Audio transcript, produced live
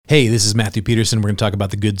Hey, this is Matthew Peterson. We're going to talk about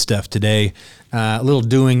the good stuff today. A little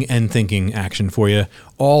doing and thinking action for you,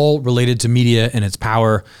 all related to media and its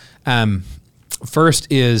power.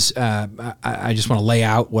 First is I just want to lay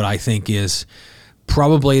out what I think is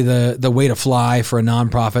probably the way to fly for a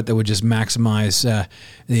nonprofit that would just maximize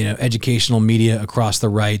educational media across the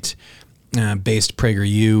right, based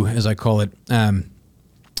PragerU, as I call it.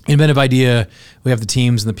 Inventive idea. We have the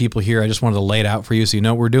teams and the people here. I just wanted to lay it out for you so you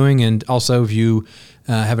know what we're doing. And also, if you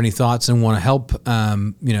have any thoughts and want to help,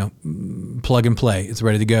 plug and play. It's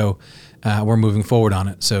ready to go. We're moving forward on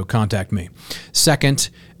it. So contact me. Second,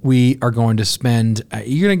 we are going to spend,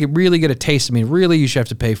 you're going to really get a taste. I mean, really, you should have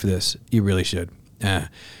to pay for this. You really should.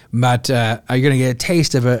 But you're going to get a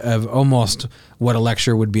taste of almost what a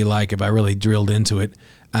lecture would be like if I really drilled into it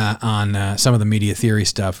on some of the media theory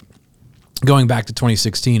stuff. Going back to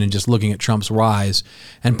 2016 and just looking at Trump's rise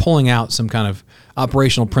and pulling out some kind of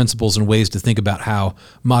operational principles and ways to think about how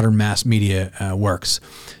modern mass media works.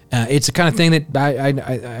 It's the kind of thing that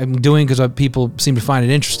I'm doing because people seem to find it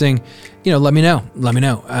interesting. Let me know.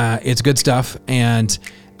 It's good stuff, and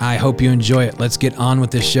I hope you enjoy it. Let's get on with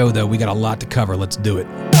this show, though. We got a lot to cover. Let's do it.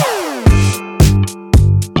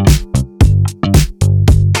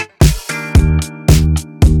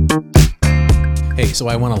 Hey, so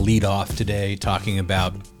I want to lead off today talking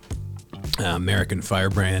about American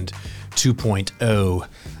Firebrand 2.0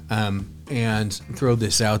 and throw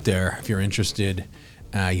this out there. If you're interested,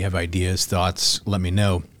 you have ideas, thoughts, let me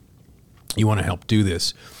know. You want to help do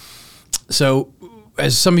this. So,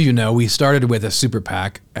 as some of you know, we started with a super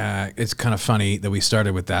PAC. It's kind of funny that we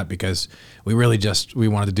started with that because we really we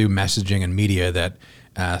wanted to do messaging and media that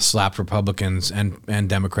slap Republicans and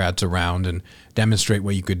Democrats around and demonstrate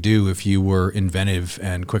what you could do if you were inventive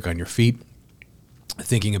and quick on your feet.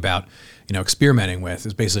 Thinking about, experimenting with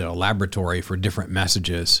is basically a laboratory for different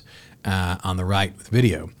messages on the right with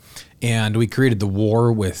video. And we created The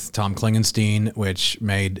War with Tom Klingenstein, which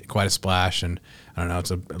made quite a splash. And I don't know,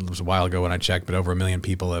 it was a while ago when I checked, but over 1 million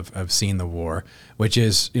people have seen The War, which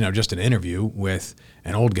is, just an interview with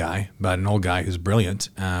an old guy, but an old guy who's brilliant,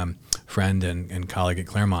 friend and colleague at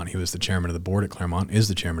Claremont. He was the chairman of the board at Claremont, is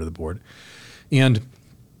the chairman of the board. And,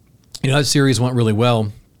 that series went really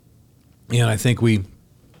well. And I think we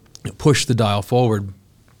pushed the dial forward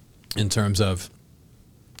in terms of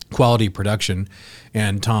quality production.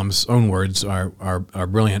 And Tom's own words are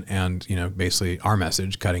brilliant and, basically our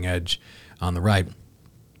message, cutting edge on the right.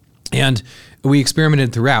 And we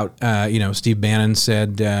experimented throughout. Steve Bannon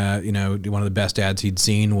said, one of the best ads he'd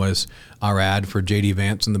seen was our ad for J.D.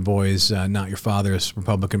 Vance and the boys, Not Your Father's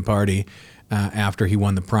Republican Party, after he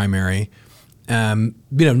won the primary. Very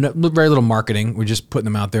little marketing. We're just putting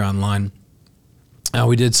them out there online.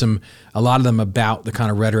 We did a lot of them about the kind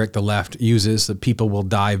of rhetoric the left uses, the people will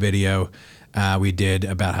die video. We did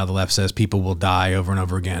about how the left says people will die over and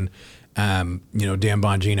over again. Dan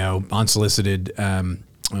Bongino, unsolicited,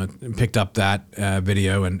 picked up that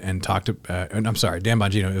video and talked to, I'm sorry, Dan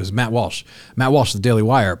Bongino, it was Matt Walsh. Matt Walsh, the Daily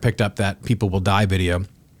Wire, picked up that people will die video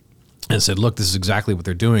and said, look, this is exactly what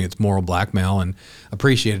they're doing. It's moral blackmail, and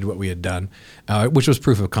appreciated what we had done, which was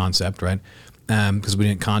proof of concept, right? Because we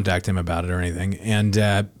didn't contact him about it or anything. And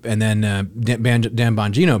then Dan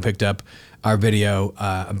Bongino picked up our video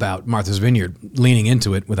about Martha's Vineyard, leaning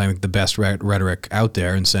into it with, I think, the best rhetoric out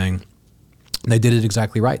there and saying they did it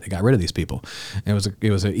exactly right. They got rid of these people. It was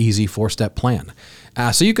an easy 4-step plan.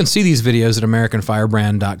 So you can see these videos at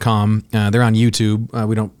AmericanFirebrand.com. They're on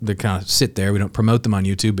YouTube. They kind of sit there. We don't promote them on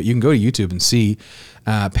YouTube, but you can go to YouTube and see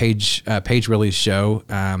Paige Riley's show.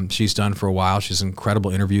 She's done for a while. She's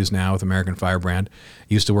incredible interviews now with American Firebrand.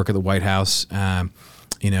 Used to work at the White House.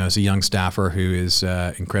 As a young staffer who is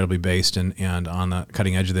incredibly based and on the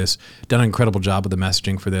cutting edge of this. Done an incredible job with the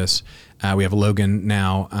messaging for this. We have Logan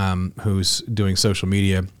now who's doing social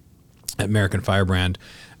media at American Firebrand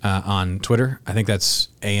on Twitter. I think that's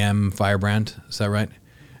AM Firebrand. Is that right?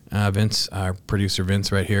 Vince, our producer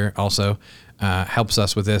Vince right here, also helps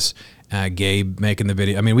us with this. Gabe making the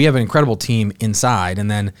video. I mean, we have an incredible team inside,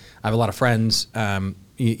 and then I have a lot of friends,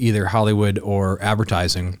 either Hollywood or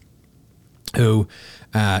advertising, who,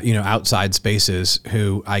 outside spaces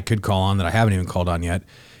who I could call on that I haven't even called on yet,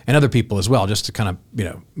 and other people as well, just to kind of,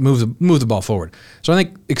 move the ball forward. So I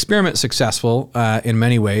think experiment successful in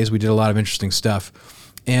many ways. We did a lot of interesting stuff.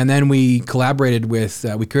 And then we collaborated with,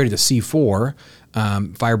 we created a C4,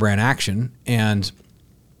 Firebrand Action, and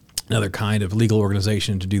another kind of legal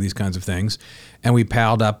organization to do these kinds of things. And we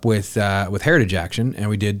palled up with Heritage Action, and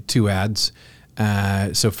we did 2 ads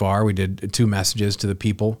so far. We did 2 messages to the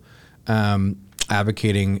people,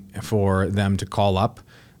 advocating for them to call up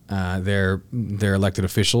their elected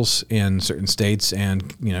officials in certain states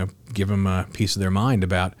and give them a piece of their mind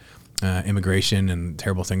about immigration and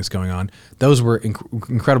terrible things going on. Those were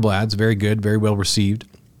incredible ads, very good, very well received.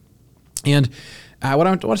 And what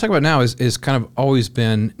I want to talk about now is kind of always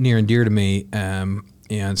been near and dear to me,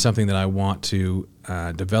 and something that I want to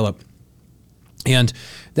develop. And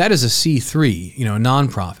that is a C3, a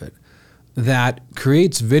nonprofit that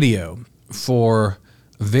creates video for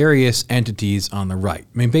various entities on the right.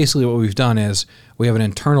 I mean, basically what we've done is we have an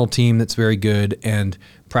internal team that's very good and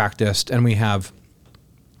practiced, and we have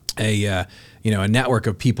a network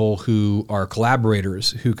of people who are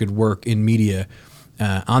collaborators who could work in media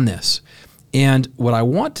on this. And what I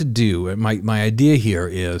want to do, my idea here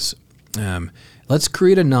is, let's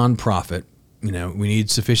create a nonprofit. We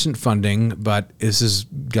need sufficient funding, but this is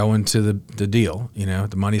going to the deal.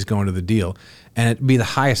 The money's going to the deal. And it'd be the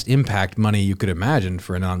highest impact money you could imagine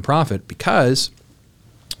for a nonprofit, because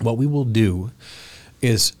what we will do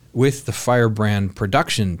is, with the Firebrand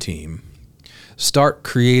production team, start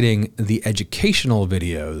creating the educational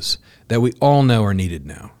videos that we all know are needed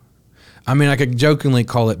now. I mean, I could jokingly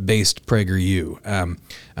call it based PragerU.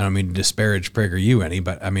 I don't mean to disparage PragerU any,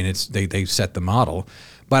 but I mean, they set the model.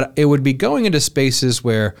 But it would be going into spaces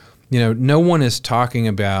where, no one is talking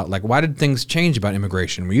about, like, why did things change about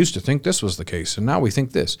immigration? We used to think this was the case, and now we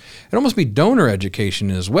think this. It'd almost be donor education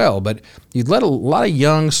as well, but you'd let a lot of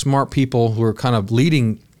young, smart people who are kind of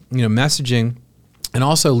leading, messaging, and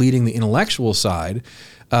also leading the intellectual side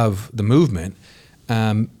of the movement,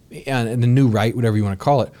 and the new right, whatever you want to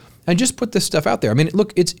call it, and just put this stuff out there. I mean,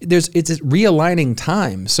 look, it's realigning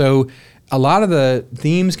time. So a lot of the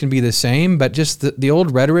themes can be the same, but just the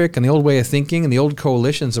old rhetoric and the old way of thinking and the old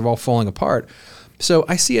coalitions are all falling apart. So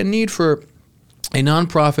I see a need for a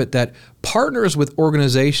nonprofit that partners with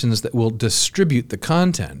organizations that will distribute the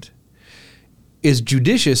content, is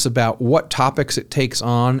judicious about what topics it takes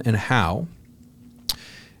on and how.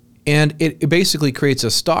 And it basically creates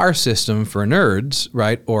a star system for nerds,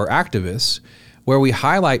 right, or activists, where we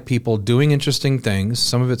highlight people doing interesting things.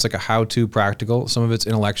 Some of it's like a how-to practical, some of it's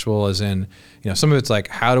intellectual, as in, some of it's like,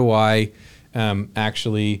 how do I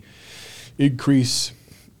actually increase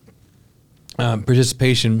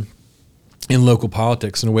participation in local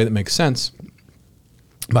politics in a way that makes sense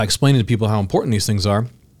by explaining to people how important these things are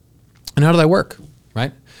and how do they work,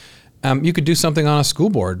 right? You could do something on a school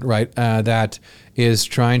board, right, that is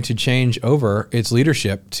trying to change over its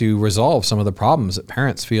leadership to resolve some of the problems that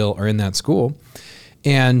parents feel are in that school.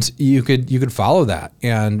 And you could follow that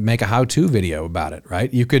and make a how-to video about it,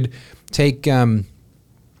 right? You could take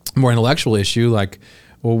more intellectual issue like,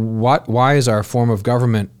 well, why is our form of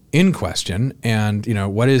government in question? And,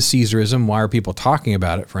 what is Caesarism? Why are people talking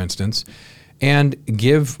about it, for instance? And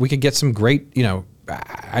we could get some great,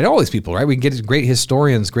 I know all these people, right? We can get great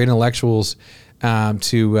historians, great intellectuals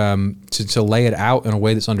to lay it out in a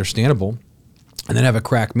way that's understandable, and then have a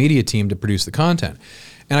crack media team to produce the content.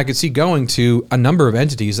 And I could see going to a number of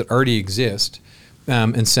entities that already exist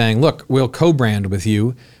and saying, look, we'll co-brand with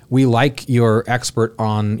you. We like your expert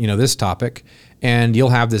on this topic, and you'll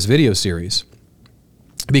have this video series.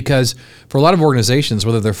 Because for a lot of organizations,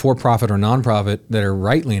 whether they're for-profit or nonprofit that are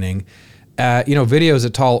right-leaning, video is a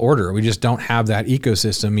tall order. We just don't have that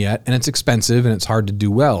ecosystem yet, and it's expensive and it's hard to do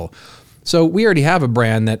well. So we already have a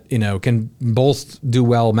brand that can both do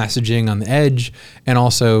well messaging on the edge and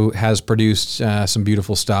also has produced some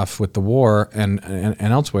beautiful stuff with the war and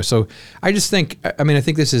elsewhere. So I just think, I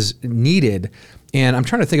think this is needed, and I'm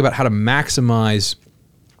trying to think about how to maximize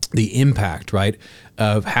the impact, right,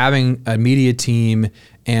 of having a media team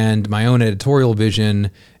and my own editorial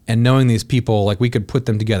vision and knowing these people. Like, we could put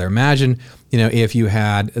them together. Imagine, if you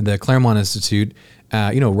had the Claremont Institute,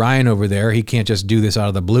 Ryan over there, he can't just do this out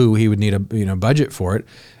of the blue. He would need a budget for it,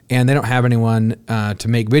 and they don't have anyone to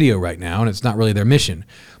make video right now, and it's not really their mission.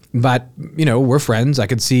 But we're friends. I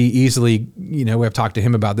could see easily. I've talked to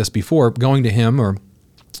him about this before. Going to him or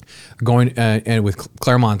going and with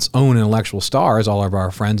Claremont's own intellectual stars, all of our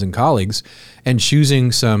friends and colleagues, and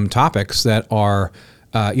choosing some topics that are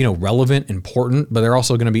relevant, important, but they're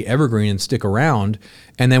also going to be evergreen and stick around.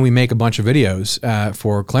 And then we make a bunch of videos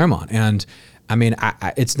for Claremont. And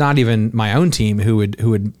it's not even my own team who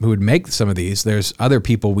would make some of these. There's other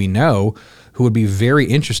people we know who would be very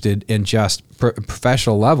interested in just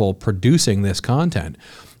professional level producing this content.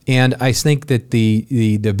 And I think that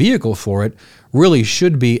the vehicle for it really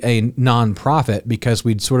should be a nonprofit, because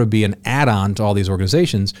we'd sort of be an add-on to all these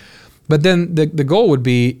organizations. But then the goal would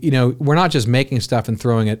be, we're not just making stuff and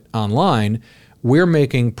throwing it online. We're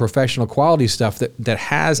making professional quality stuff that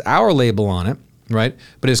has our label on it, right?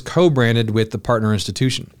 But is co-branded with the partner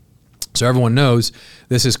institution. So everyone knows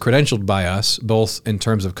this is credentialed by us, both in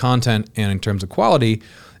terms of content and in terms of quality,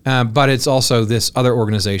 but it's also this other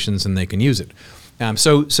organizations and they can use it.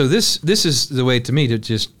 So this is the way to me to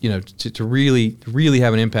just, to really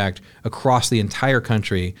have an impact across the entire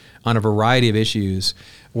country on a variety of issues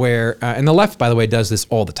where, and the left, by the way, does this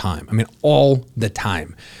all the time. I mean, all the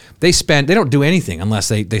time. They don't do anything unless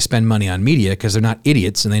they spend money on media because they're not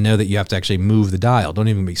idiots and they know that you have to actually move the dial. Don't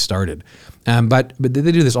even be started. But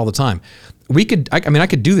they do this all the time. I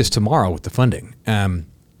could do this tomorrow with the funding.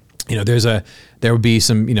 There would be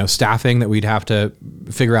some, staffing that we'd have to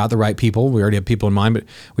figure out the right people. We already have people in mind, but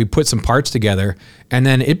we put some parts together and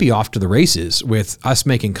then it'd be off to the races with us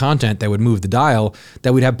making content that would move the dial,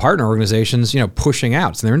 that we'd have partner organizations, pushing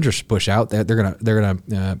out. So their interest push out that they're going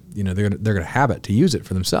to have it to use it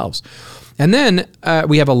for themselves. And then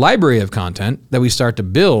we have a library of content that we start to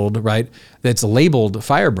build, right? That's labeled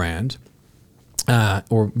Firebrand.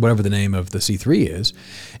 Or whatever the name of the C3 is,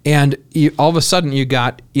 and all of a sudden you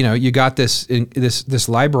got this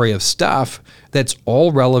library of stuff that's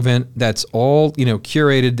all relevant, that's all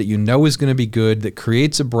curated, that is going to be good, that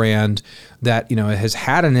creates a brand that has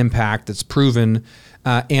had an impact, that's proven,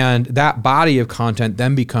 and that body of content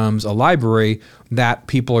then becomes a library that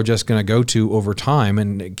people are just going to go to over time,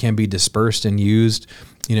 and it can be dispersed and used,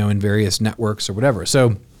 in various networks or whatever.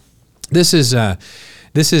 So this is,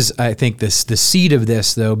 I think, the seed of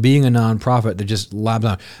this, though, being a nonprofit that just labs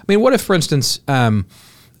on. I mean, what if, for instance,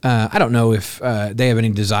 I don't know if they have any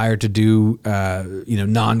desire to do,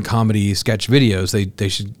 non-comedy sketch videos.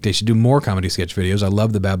 They should do more comedy sketch videos. I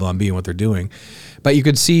love the Babylon Bee and what they're doing. But you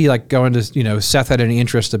could see, like, going to, Seth had any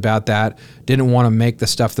interest about that, didn't want to make the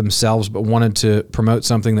stuff themselves, but wanted to promote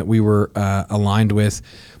something that we were aligned with.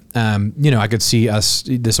 I could see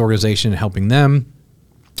this organization, helping them.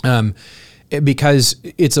 Because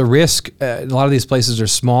it's a risk. A lot of these places are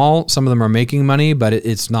small. Some of them are making money, but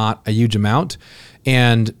it's not a huge amount.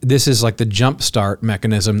 And this is like the jumpstart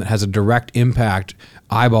mechanism that has a direct impact,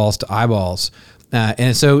 eyeballs to eyeballs.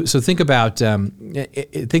 And so think about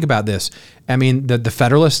this. I mean, the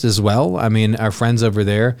Federalist as well. I mean, our friends over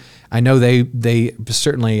there. I know they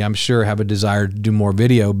certainly, I'm sure, have a desire to do more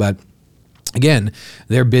video, but again,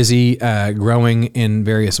 they're busy growing in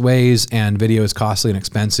various ways, and video is costly and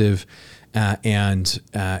expensive.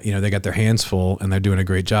 They got their hands full and they're doing a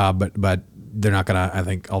great job, but they're not gonna, I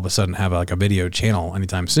think, all of a sudden have like a video channel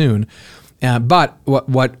anytime soon. But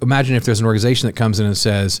imagine if there's an organization that comes in and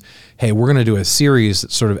says, hey, we're gonna do a series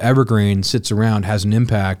that's sort of evergreen, sits around, has an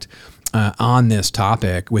impact on this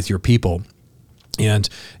topic with your people. And,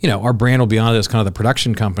 our brand will be on it as kind of the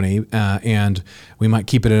production company, and we might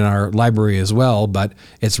keep it in our library as well, but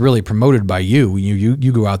it's really promoted by you.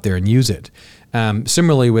 You go out there and use it.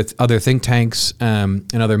 Similarly with other think tanks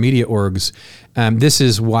and other media orgs, this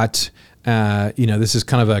is what, this is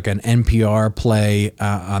kind of like an NPR play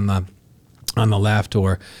on the left,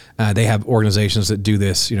 or they have organizations that do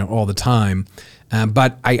this, all the time.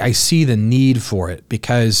 But I see the need for it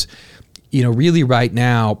because, really right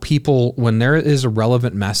now, people, when there is a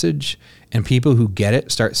relevant message and people who get it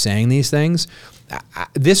start saying these things,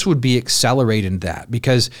 this would be accelerating that,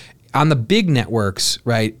 because on the big networks,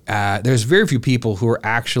 right, there's very few people who are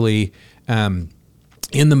actually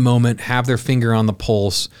in the moment, have their finger on the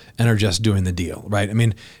pulse, and are just doing the deal, right? I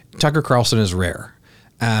mean, Tucker Carlson is rare.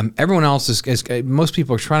 Everyone else is most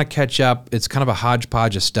people are trying to catch up. It's kind of a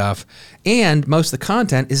hodgepodge of stuff, and most of the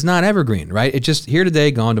content is not evergreen, right? It's just here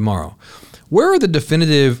today, gone tomorrow. Where are the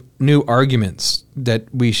definitive new arguments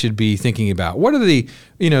that we should be thinking about? What are the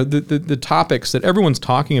topics that everyone's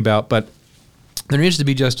talking about, but there needs to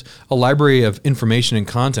be just a library of information and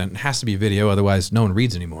content. It has to be video, otherwise no one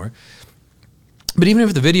reads anymore. But even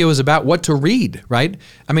if the video is about what to read, right?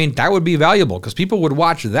 I mean, that would be valuable because people would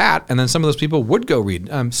watch that, and then some of those people would go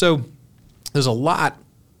read. So there's a lot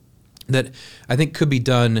that I think could be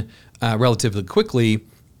done relatively quickly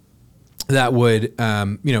that would,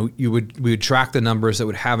 we would track the numbers that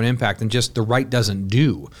would have an impact, and just the right doesn't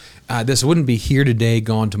do. This wouldn't be here today,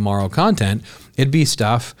 gone tomorrow content. It'd be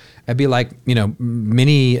stuff. It'd be like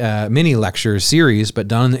mini lecture series, but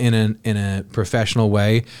done in a professional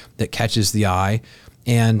way that catches the eye.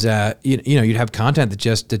 And you'd have content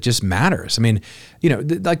that just matters. I mean,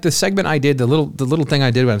 like the segment I did, the little thing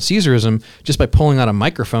I did about Caesarism, just by pulling out a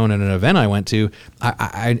microphone at an event I went to,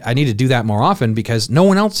 I need to do that more often because no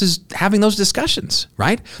one else is having those discussions,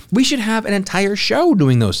 right? We should have an entire show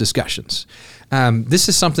doing those discussions. This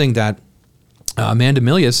is something that Amanda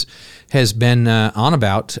Milius has been on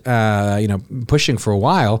about, pushing for a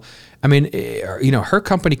while. I mean, her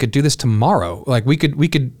company could do this tomorrow. Like we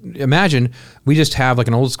could imagine we just have like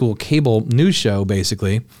an old school cable news show,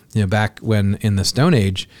 basically, back when in the Stone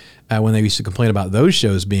Age, when they used to complain about those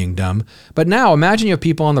shows being dumb. But now imagine you have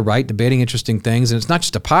people on the right debating interesting things, and it's not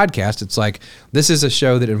just a podcast. It's like, this is a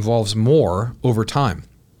show that involves more over time.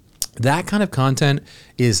 That kind of content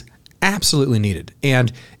is absolutely needed.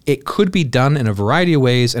 And it could be done in a variety of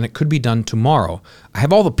ways, and it could be done tomorrow. I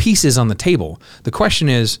have all the pieces on the table. The question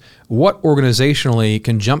is, what organizationally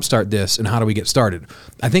can jumpstart this, and how do we get started?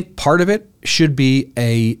 I think part of it should be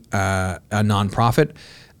a nonprofit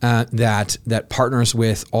that partners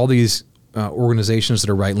with all these organizations that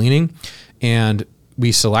are right-leaning, and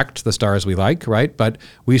we select the stars we like, right? But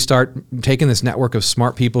we start taking this network of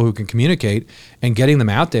smart people who can communicate and getting them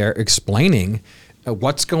out there explaining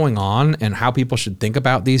what's going on and how people should think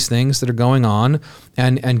about these things that are going on,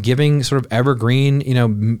 and giving sort of evergreen,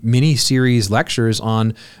 mini series lectures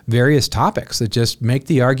on various topics that just make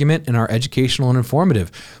the argument and are educational and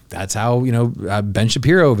informative. That's how, Ben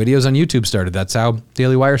Shapiro videos on YouTube started. That's how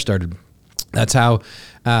Daily Wire started. That's how,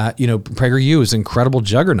 PragerU is an incredible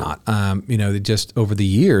juggernaut. Just over the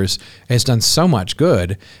years has done so much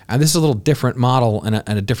good. And this is a little different model and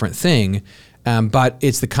a different thing. But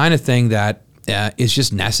it's the kind of thing that is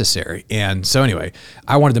just necessary. And so anyway,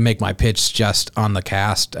 I wanted to make my pitch just on the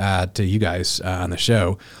cast to you guys on the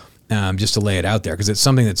show, just to lay it out there, because it's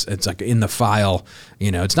something it's like in the file.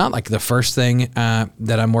 It's not like the first thing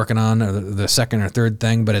that I'm working on, or the second or third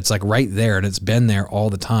thing, but it's like right there, and it's been there all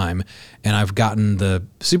the time. And I've gotten the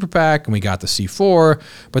Super PAC, and we got the C4,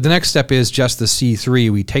 but the next step is just the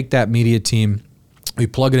C3. We take that media team, we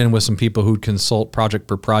plug it in with some people who consult project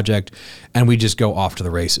per project, and we just go off to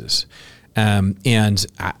the races. And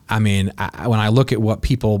I mean, when I look at what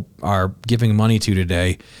people are giving money to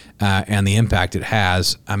today, and the impact it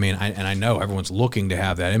has, I mean, I know everyone's looking to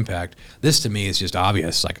have that impact. This to me is just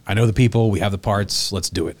obvious. Like, I know the people, we have the parts, let's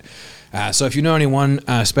do it. So if you know anyone,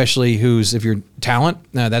 especially if you're talent,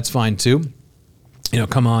 that's fine too.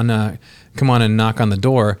 Come on and knock on the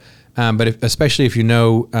door. But especially if you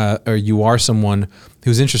know, or you are someone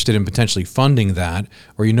who's interested in potentially funding that,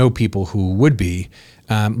 or people who would be,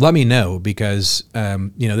 let me know, because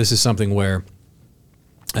this is something where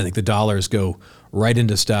I think the dollars go right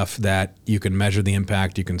into stuff that you can measure the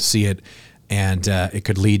impact, you can see it, and it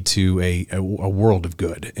could lead to a world of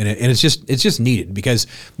good. And it's just needed, because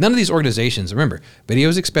none of these organizations, remember, video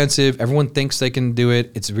is expensive. Everyone thinks they can do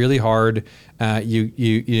it. It's really hard. You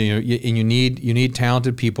need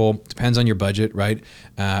talented people. Depends on your budget, right?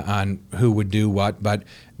 On who would do what, but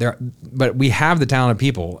we have the talented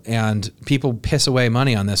people, and people piss away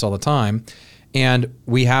money on this all the time. And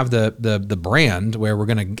we have the brand where I'm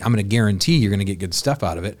gonna guarantee you're gonna get good stuff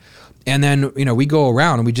out of it. And then, we go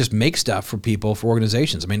around and we just make stuff for people, for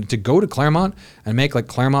organizations. I mean, to go to Claremont and make like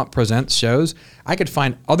Claremont Presents shows, I could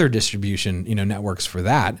find other distribution, networks for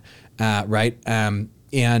that, right? And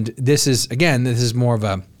this is more of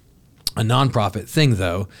a nonprofit thing,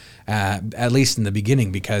 though, at least in the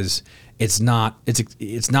beginning, because it's not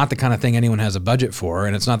the kind of thing anyone has a budget for,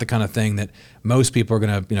 and it's not the kind of thing that most people are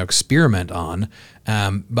going to experiment on.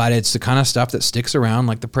 But it's the kind of stuff that sticks around,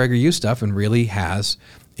 like the PragerU stuff, and really has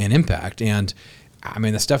an impact. And I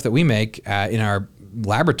mean, the stuff that we make in our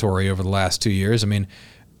laboratory over the last 2 years, I mean,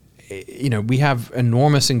 we have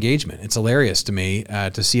enormous engagement. It's hilarious to me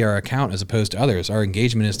to see our account as opposed to others. Our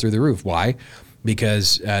engagement is through the roof. Why?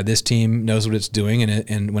 Because this team knows what it's doing,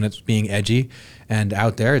 and when it's being edgy and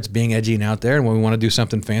out there, it's being edgy and out there. And when we want to do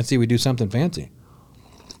something fancy, we do something fancy.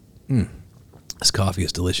 This coffee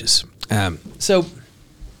is delicious.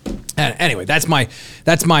 Anyway, that's my,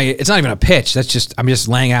 it's not even a pitch. I'm just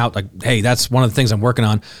laying out like, hey, that's one of the things I'm working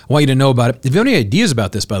on. I want you to know about it. If you have any ideas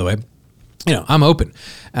about this, by the way, I'm open.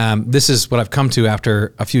 This is what I've come to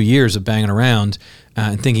after a few years of banging around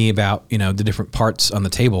and thinking about, the different parts on the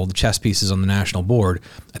table, the chess pieces on the national board.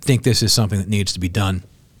 I think this is something that needs to be done.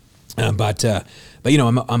 But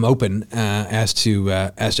I'm open as to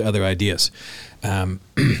other ideas.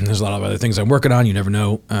 There's a lot of other things I'm working on. You never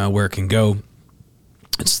know where it can go.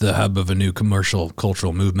 It's the hub of a new commercial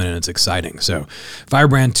cultural movement, and it's exciting. So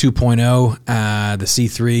Firebrand 2.0, the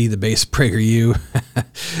C3, the base PragerU.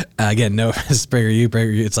 Again, no offense to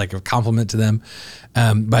PragerU, it's like a compliment to them.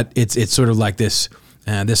 But it's sort of like this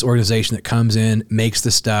organization that comes in, makes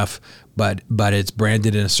the stuff, but it's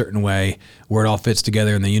branded in a certain way where it all fits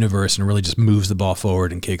together in the universe and really just moves the ball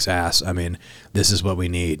forward and kicks ass. I mean, this is what we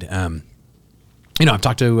need. I've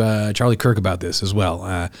talked to Charlie Kirk about this as well.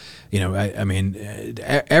 I mean,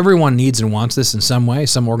 everyone needs and wants this in some way.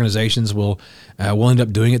 Some organizations will end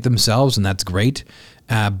up doing it themselves, and that's great.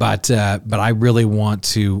 But I really want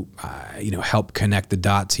to, help connect the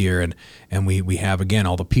dots here, and we have, again,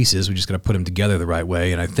 all the pieces. We just got to put them together the right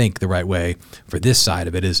way. And I think the right way for this side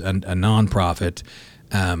of it is a nonprofit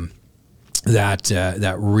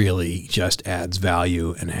that really just adds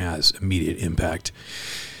value and has immediate impact.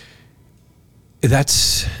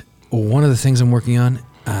 That's one of the things I'm working on,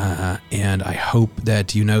 and I hope that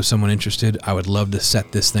someone interested. I would love to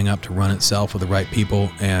set this thing up to run itself with the right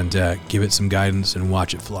people and give it some guidance and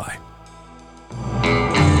watch it fly.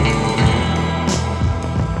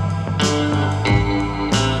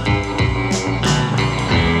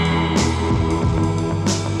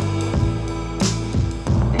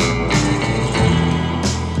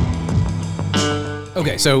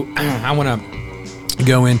 Okay, so I want to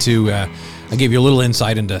go into... I gave you a little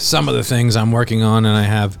insight into some of the things I'm working on and I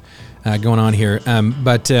have going on here.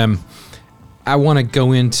 But I want to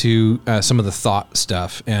go into some of the thought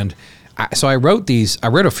stuff. And so I wrote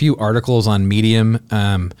a few articles on Medium,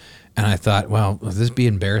 and I thought, well, will this be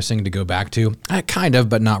embarrassing to go back to? Kind of,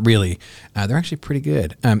 but not really. They're actually pretty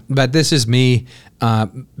good. But this is me. I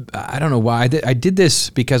don't know why. I did this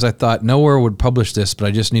because I thought nowhere would publish this, but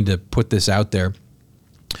I just need to put this out there.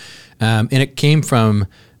 And it came from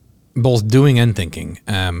both doing and thinking.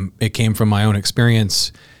 It came from my own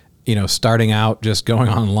experience, starting out just going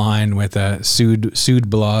online with sued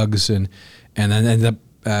blogs and then ended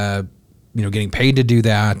up, getting paid to do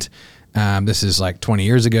that. This is like 20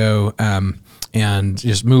 years ago, and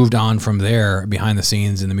just moved on from there behind the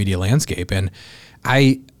scenes in the media landscape. And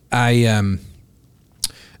then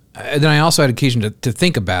I also had occasion to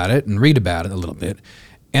think about it and read about it a little bit.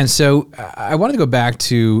 And so I wanted to go back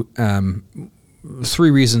to 3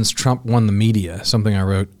 reasons Trump won the media, something I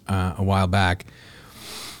wrote a while back.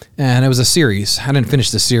 And it was a series. I didn't finish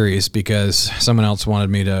the series because someone else wanted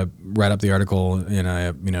me to write up the article in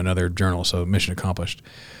another journal, so mission accomplished.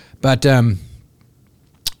 But I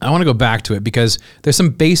want to go back to it because there's some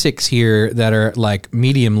basics here that are like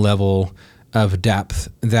medium level of depth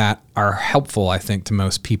that are helpful, I think, to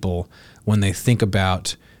most people when they think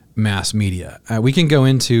about mass media. We can go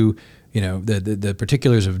into the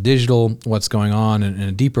particulars of digital, what's going on in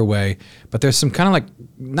a deeper way, but there's some kind of like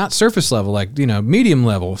not surface level, like medium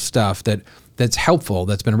level stuff that's helpful,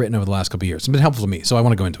 that's been written over the last couple of years. It's been helpful to me, so I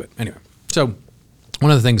want to go into it anyway. So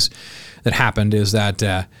one of the things that happened is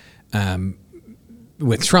that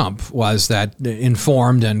with Trump was that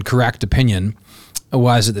informed and correct opinion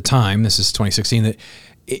was at the time, this is 2016, that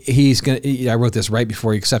I wrote this right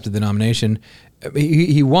before he accepted the nomination.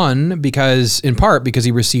 He won in part because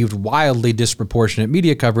he received wildly disproportionate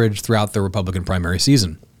media coverage throughout the Republican primary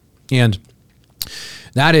season. And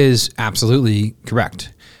that is absolutely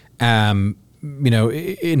correct.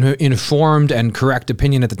 Informed and correct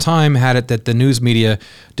opinion at the time had it that the news media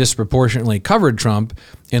disproportionately covered Trump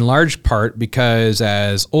in large part because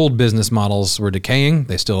as old business models were decaying,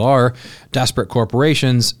 they still are, desperate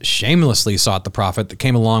corporations shamelessly sought the profit that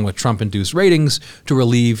came along with Trump-induced ratings to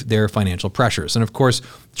relieve their financial pressures. And of course,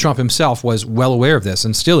 Trump himself was well aware of this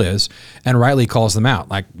and still is, and rightly calls them out.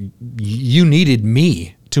 Like, you needed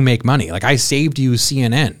me to make money. Like, I saved you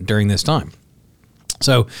CNN during this time.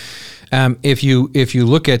 So if you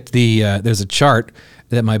look at there's a chart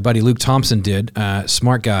that my buddy Luke Thompson did,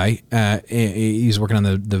 smart guy. He's working on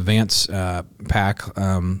the Vance pack.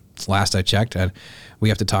 Last I checked, we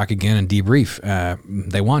have to talk again and debrief.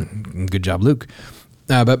 They won. Good job, Luke.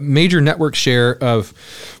 But major network share of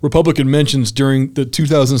Republican mentions during the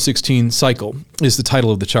 2016 cycle is the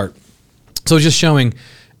title of the chart. So just showing,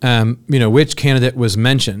 which candidate was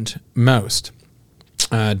mentioned most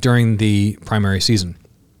during the primary season.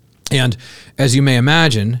 And as you may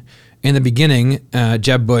imagine, in the beginning,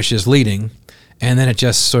 Jeb Bush is leading, and then it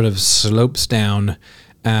just sort of slopes down.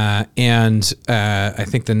 And I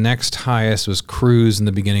think the next highest was Cruz in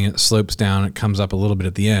the beginning. It slopes down. It comes up a little bit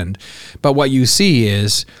at the end. But what you see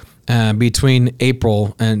is between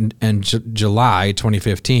April and July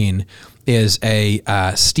 2015 is a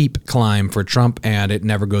steep climb for Trump, and it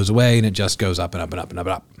never goes away, and it just goes up and up and up and up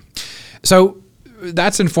and up. So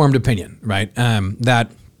that's informed opinion, right?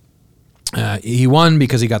 He won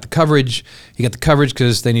because he got the coverage. He got the coverage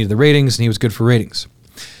because they needed the ratings, and he was good for ratings.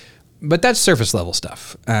 But that's surface level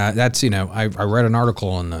stuff. That's, I read an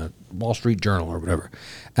article in the Wall Street Journal or whatever,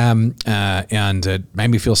 and it made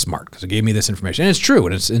me feel smart because it gave me this information. And it's true,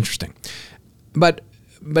 and it's interesting. But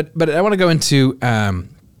I want to go into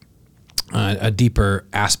a deeper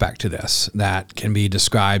aspect to this that can be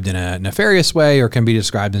described in a nefarious way or can be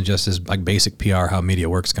described in just as like basic PR, how media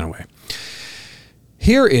works kind of way.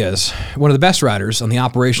 Here is one of the best writers on the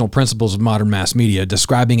operational principles of modern mass media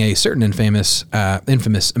describing a certain infamous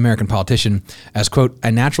American politician as, quote,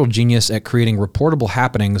 a natural genius at creating reportable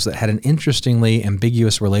happenings that had an interestingly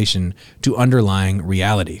ambiguous relation to underlying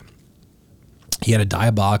reality. He had a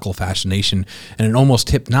diabolical fascination and an almost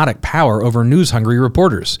hypnotic power over news-hungry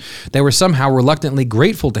reporters. They were somehow reluctantly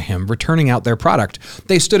grateful to him for turning out their product.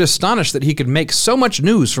 They stood astonished that he could make so much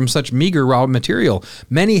news from such meager raw material.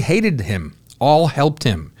 Many hated him. All helped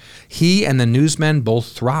him. He and the newsmen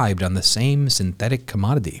both thrived on the same synthetic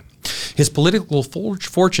commodity. His political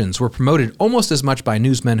fortunes were promoted almost as much by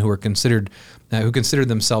newsmen who considered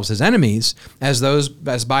themselves his enemies as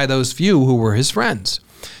by those few who were his friends.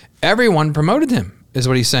 Everyone promoted him, is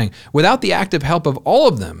what he's saying. Without the active help of all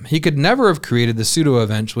of them, he could never have created the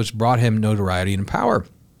pseudo-events which brought him notoriety and power.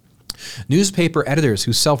 Newspaper editors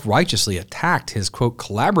who self-righteously attacked his, quote,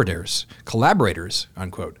 collaborators,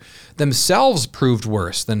 unquote, themselves proved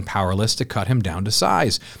worse than powerless to cut him down to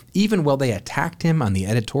size. Even while they attacked him on the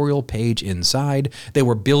editorial page inside, they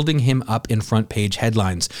were building him up in front page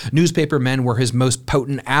headlines. Newspaper men were his most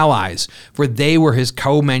potent allies, for they were his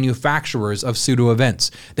co-manufacturers of pseudo-events.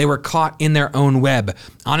 They were caught in their own web.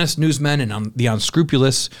 Honest newsmen and the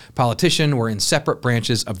unscrupulous politician were in separate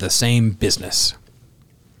branches of the same business.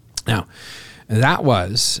 Now, that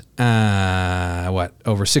was,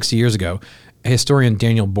 over 60 years ago, historian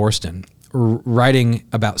Daniel Boorstin writing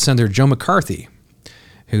about Senator Joe McCarthy,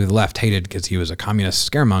 who the left hated because he was a communist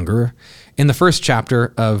scaremonger, in the first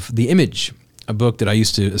chapter of The Image, a book that I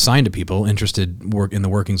used to assign to people interested in the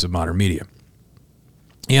workings of modern media.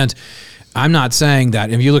 And I'm not saying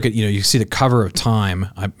that if you look at, you see the cover of Time,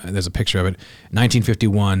 there's a picture of it,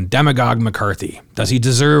 1951, Demagogue McCarthy. Does he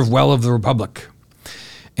deserve well of the Republic?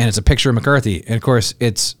 And it's a picture of McCarthy. And of course,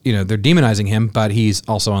 it's, they're demonizing him, but he's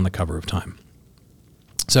also on the cover of Time.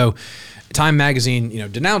 So Time magazine,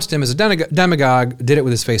 denounced him as a demagogue, did it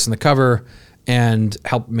with his face on the cover, and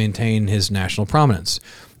helped maintain his national prominence.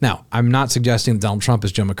 Now, I'm not suggesting that Donald Trump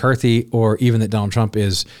is Joe McCarthy, or even that Donald Trump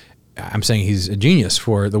is, I'm saying he's a genius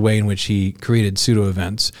for the way in which he created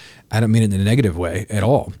pseudo-events. I don't mean it in a negative way at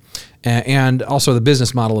all. And also the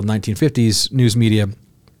business model of 1950s news media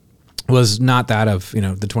was not that of, the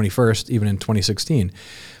 21st, even in 2016.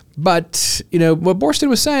 But, what Boorstin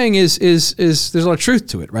was saying is there's a lot of truth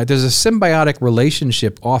to it, right? There's a symbiotic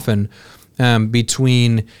relationship often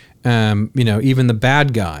between, even the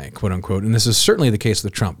bad guy, quote unquote. And this is certainly the case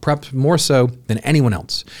with Trump, perhaps more so than anyone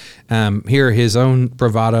else. Here, his own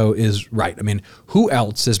bravado is right. I mean, who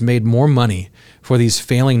else has made more money for these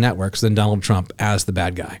failing networks than Donald Trump as the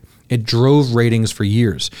bad guy? It drove ratings for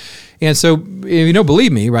years. And so, if you don't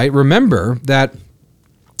believe me, right, remember that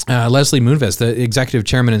Leslie Moonves, the executive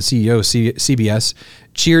chairman and CEO of CBS,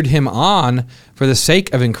 cheered him on for the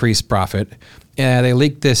sake of increased profit. They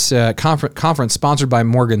leaked this conference sponsored by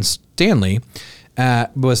Morgan Stanley,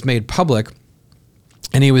 was made public.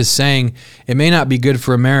 And he was saying, it may not be good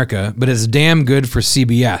for America, but it's damn good for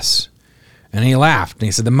CBS. And he laughed and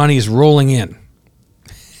he said, the money's rolling in.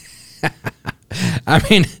 I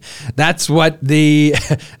mean, that's what the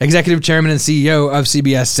executive chairman and CEO of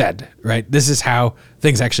CBS said, right? This is how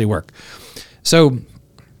things actually work. So,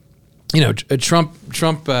 Trump,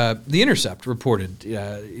 The Intercept reported,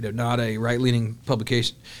 not a right-leaning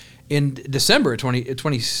publication, in December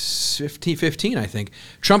 2015, I think,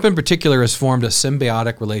 Trump in particular has formed a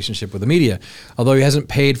symbiotic relationship with the media. Although he hasn't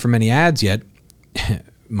paid for many ads yet,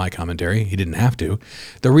 my commentary, he didn't have to,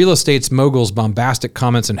 the real estate mogul's bombastic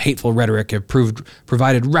comments and hateful rhetoric have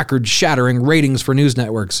provided record-shattering ratings for news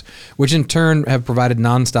networks, which in turn have provided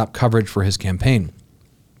nonstop coverage for his campaign.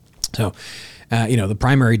 So, the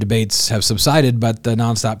primary debates have subsided, but the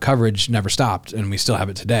nonstop coverage never stopped, and we still have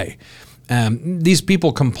it today. These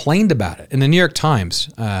people complained about it. In the New York Times,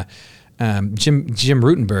 Jim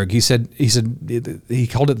Rutenberg, he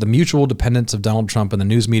called it the mutual dependence of Donald Trump and the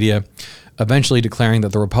news media, eventually declaring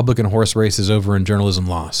that the Republican horse race is over and journalism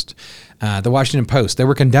lost. The Washington Post, they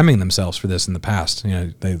were condemning themselves for this in the past.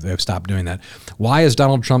 They've stopped doing that. Why is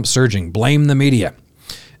Donald Trump surging? Blame the media.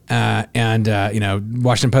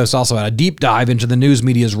 Washington Post also had a deep dive into the news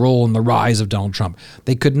media's role in the rise of Donald Trump.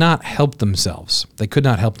 They could not help themselves.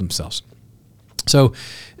 So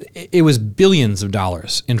it was billions of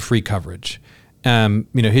dollars in free coverage.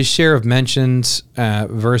 His share of mentions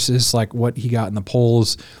versus like what he got in the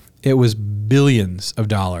polls, it was billions of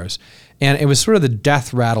dollars. And it was sort of the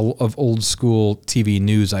death rattle of old school TV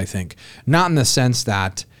news, I think. Not in the sense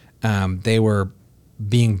that they were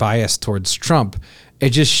being biased towards Trump. it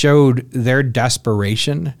just showed their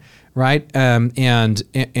desperation, right? And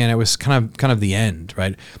it was kind of the end,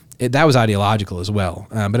 right? That was ideological as well,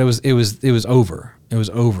 but it was over. It was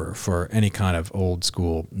over for any kind of old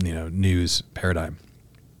school, news paradigm.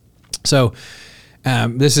 So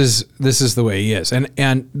this is the way he is, and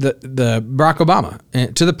the Barack Obama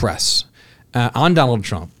to the press on Donald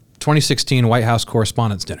Trump, 2016 White House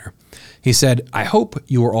Correspondents' Dinner. He said, "I hope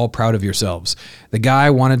you are all proud of yourselves. The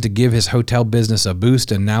guy wanted to give his hotel business a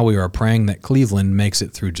boost, and now we are praying that Cleveland makes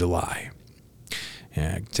it through July."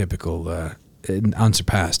 Yeah, typical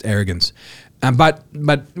unsurpassed arrogance. But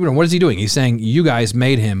what is he doing? He's saying you guys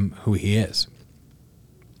made him who he is.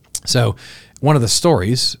 So one of the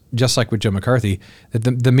stories, just like with Joe McCarthy,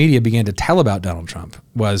 that the media began to tell about Donald Trump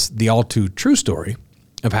was the all too true story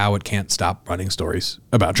of how it can't stop running stories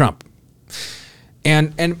about Trump.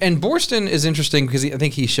 And Borston is interesting because I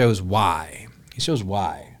think he shows why. He shows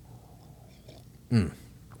why.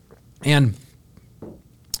 And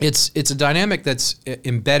it's a dynamic that's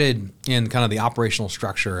embedded in kind of the operational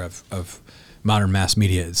structure of modern mass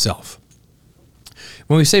media itself.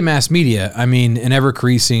 When we say mass media, I mean an ever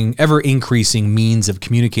increasing means of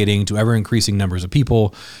communicating to ever increasing numbers of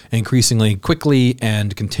people, increasingly quickly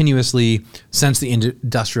and continuously since the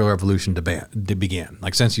Industrial Revolution began.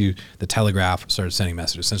 Like since the telegraph started sending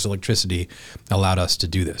messages, since electricity allowed us to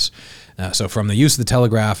do this. So from the use of the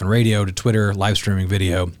telegraph and radio to Twitter, live streaming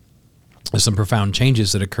video, there's some profound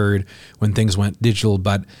changes that occurred when things went digital,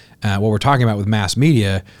 but what we're talking about with mass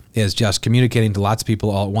media is just communicating to lots of people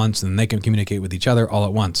all at once, and they can communicate with each other all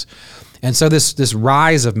at once. And so this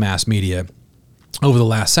rise of mass media over the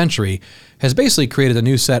last century has basically created a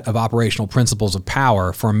new set of operational principles of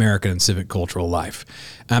power for American and civic cultural life.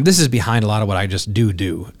 This is behind a lot of what I just do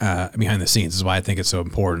behind the scenes. This is why I think it's so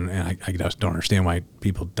important, and I just don't understand why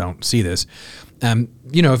people don't see this.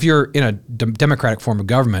 If you're in a democratic form of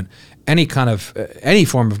government, any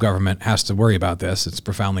form of government has to worry about this. It's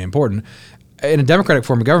profoundly important. In a democratic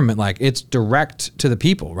form of government, it's direct to the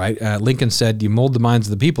people, right? Lincoln said, "You mold the minds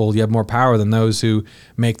of the people, you have more power than those who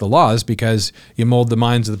make the laws because you mold the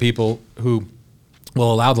minds of the people who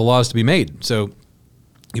will allow the laws to be made." So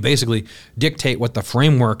you basically dictate what the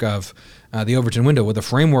framework of the Overton window, with the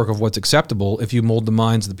framework of what's acceptable if you mold the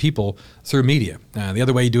minds of the people through media. The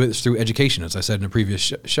other way you do it is through education, as I said in a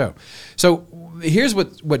previous show. So here's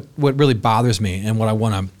what really bothers me, and what I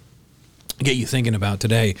want to get you thinking about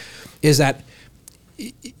today is that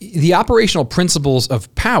the operational principles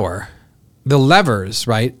of power, the levers,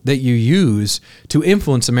 right, that you use to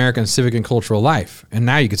influence American civic and cultural life. And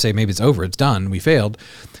now you could say maybe it's over, it's done, we failed.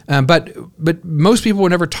 But most people were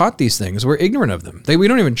never taught these things. We're ignorant of them. We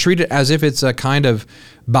don't even treat it as if it's a kind of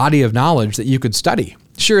body of knowledge that you could study.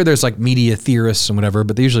 Sure, there's media theorists and whatever,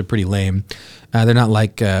 but they're usually pretty lame. They're not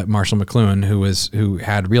like Marshall McLuhan, who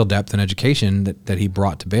had real depth in education that he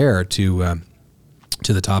brought to bear to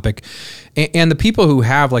the topic. And the people who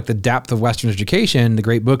have the depth of Western education, the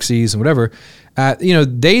great booksies and whatever,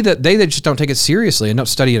 they just don't take it seriously and don't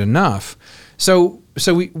study it enough. So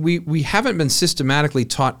we haven't been systematically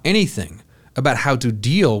taught anything about how to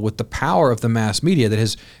deal with the power of the mass media that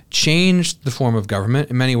has changed the form of government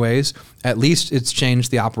in many ways. At least it's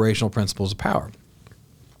changed the operational principles of power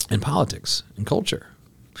in politics and culture.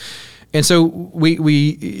 And so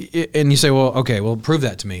and you say, well, okay, well, prove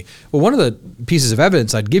that to me. Well, one of the pieces of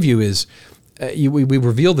evidence I'd give you is we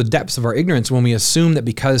reveal the depths of our ignorance when we assume that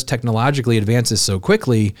because technologically advances so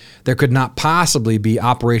quickly, there could not possibly be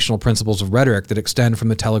operational principles of rhetoric that extend from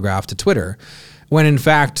the telegraph to Twitter, when in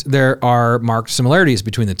fact there are marked similarities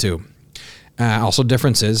between the two. Also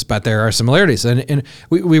differences, but there are similarities. And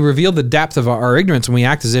we reveal the depth of our ignorance when we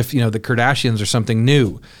act as if the Kardashians are something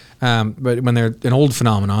new. But when they're an old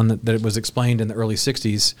phenomenon that was explained in the early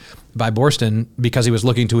 60s by Borston because he was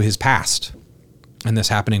looking to his past and this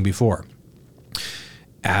happening before.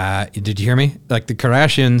 Did you hear me? The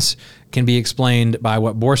Kardashians can be explained by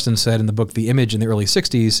what Borston said in the book The Image in the early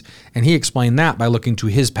 60s, and he explained that by looking to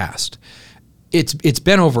his past. It's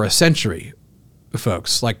been over a century,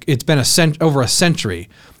 folks. It's been over a century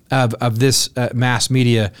of this mass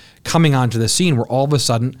media coming onto the scene where all of a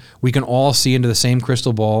sudden we can all see into the same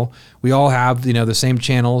crystal ball. We all have, the same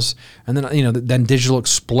channels, and then, then digital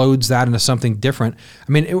explodes that into something different.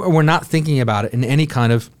 I mean, we're not thinking about it in any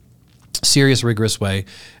kind of serious, rigorous way.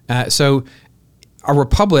 So our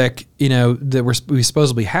republic, that we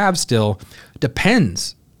supposedly have still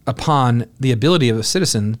depends upon the ability of a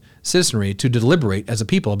citizenry to deliberate as a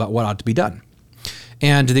people about what ought to be done.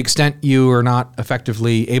 And to the extent you are not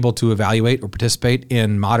effectively able to evaluate or participate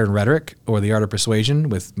in modern rhetoric or the art of persuasion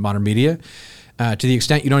with modern media, to the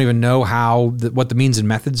extent you don't even know what the means and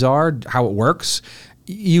methods are, how it works,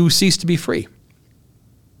 you cease to be free.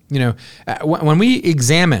 You know, when we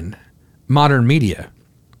examine modern media,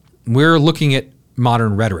 we're looking at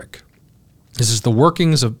modern rhetoric. This is the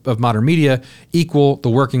workings of modern media equal the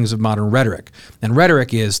workings of modern rhetoric. And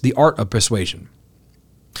rhetoric is the art of persuasion.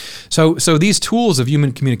 So these tools of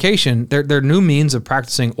human communication, they're new means of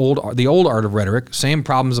practicing the old art of rhetoric. Same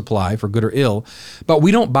problems apply for good or ill, but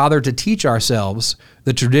we don't bother to teach ourselves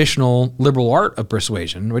the traditional liberal art of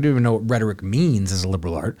persuasion. We don't even know what rhetoric means as a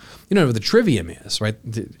liberal art. You don't know what the trivium is, right?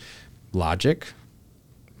 Logic,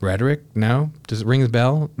 rhetoric, no? Does it ring the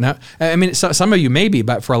bell? No. I mean, some of you maybe,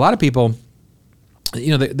 but for a lot of people,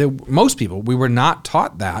 you know, most people, we were not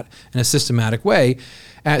taught that in a systematic way.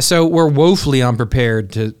 So we're woefully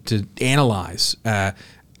unprepared to analyze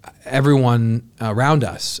everyone around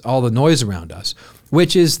us, all the noise around us,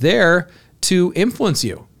 which is there to influence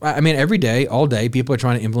you. I mean, every day, all day, people are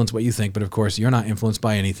trying to influence what you think, but of course, you're not influenced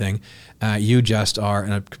by anything. You just are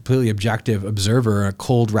a completely objective observer, a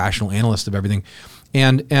cold, rational analyst of everything.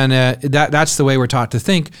 And that's the way we're taught to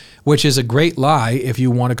think, which is a great lie if you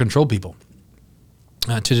want to control people.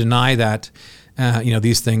 To deny that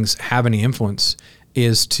these things have any influence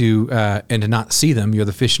is to not see them. You're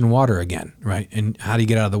the fish in water again, right? And how do you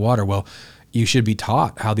get out of the water? Well, you should be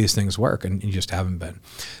taught how these things work, and you just haven't been.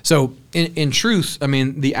 So in truth, I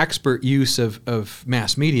mean, the expert use of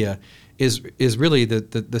mass media is really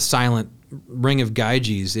the silent ring of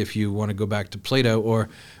Gyges, if you want to go back to Plato, or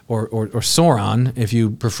Sauron, if you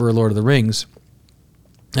prefer Lord of the Rings.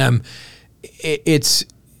 It's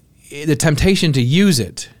the temptation to use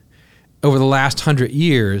it over the last 100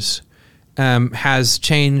 years has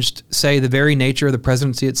changed, say, the very nature of the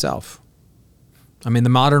presidency itself. I mean, the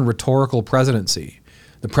modern rhetorical presidency,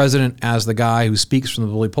 the president as the guy who speaks from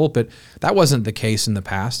the bully pulpit, that wasn't the case in the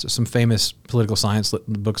past. There's some famous political science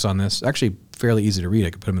books on this, actually fairly easy to read.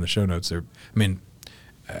 I could put them in the show notes. They're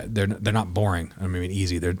not boring. I mean,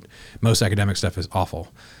 easy. Most academic stuff is awful,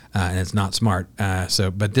 and it's not smart.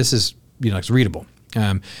 But this is, it's readable.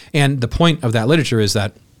 And the point of that literature is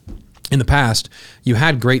that in the past, you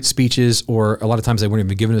had great speeches, or a lot of times they weren't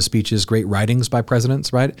even given as speeches, great writings by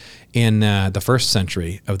presidents, right, in the first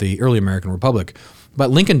century of the early American Republic. But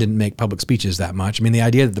Lincoln didn't make public speeches that much. I mean, the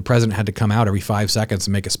idea that the president had to come out every 5 seconds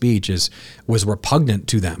and make a speech was repugnant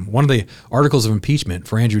to them. One of the articles of impeachment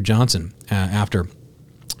for Andrew Johnson after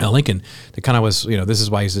Lincoln, that kind of was, this is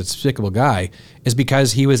why he's a despicable guy, is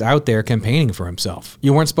because he was out there campaigning for himself.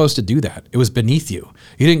 You weren't supposed to do that. It was beneath you.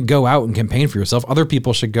 You didn't go out and campaign for yourself. Other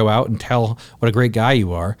people should go out and tell what a great guy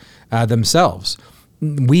you are themselves.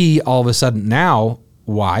 We, all of a sudden now,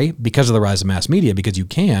 why? Because of the rise of mass media, because you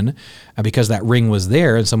can, because that ring was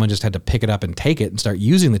there and someone just had to pick it up and take it and start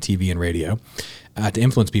using the TV and radio to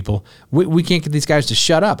influence people. We can't get these guys to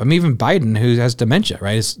shut up. I mean, even Biden, who has dementia,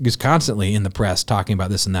 right, is constantly in the press talking about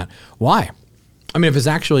this and that. Why? I mean, if it's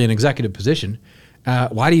actually an executive position,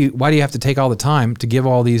 why do you have to take all the time to give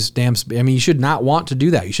all these you should not want to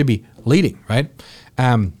do that. You should be leading, right?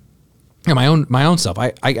 My own self.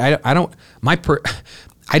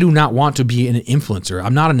 I do not want to be an influencer.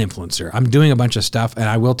 I'm not an influencer. I'm doing a bunch of stuff, and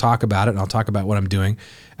I will talk about it, and I'll talk about what I'm doing.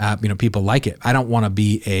 People like it. I don't want to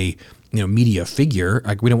be a media figure.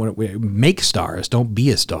 Like, we don't want to make stars. Don't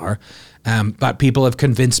be a star. But people have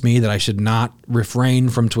convinced me that I should not refrain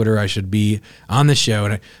from Twitter. I should be on the show.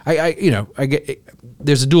 And I get it.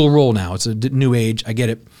 There's a dual role now. It's a new age. I get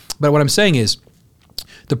it. But what I'm saying is,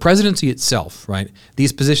 the presidency itself, right?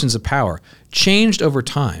 These positions of power changed over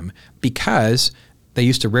time because they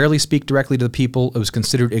used to rarely speak directly to the people. It was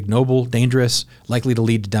considered ignoble, dangerous, likely to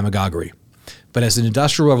lead to demagoguery. But as the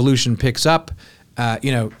Industrial Revolution picks up,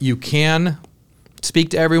 you can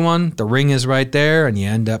speak to everyone. The ring is right there, and you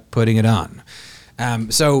end up putting it on.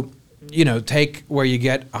 Take where you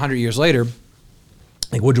get 100 years later.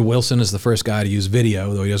 I think Woodrow Wilson is the first guy to use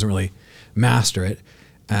video, though he doesn't really master it.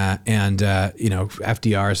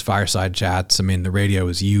 FDR's fireside chats. I mean, the radio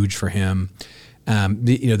is huge for him.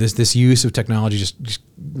 This use of technology just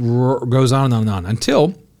goes on and on and on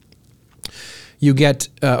until you get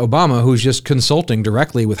Obama, who's just consulting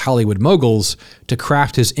directly with Hollywood moguls to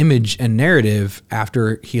craft his image and narrative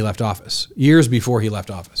after he left office, years before he left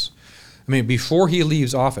office. I mean, before he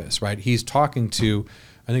leaves office, right, he's talking to,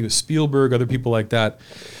 I think it was Spielberg, other people like that,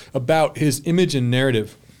 about his image and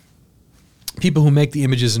narrative. People who make the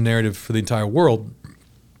images and narrative for the entire world.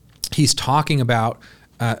 He's talking about,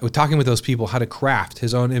 talking with those people how to craft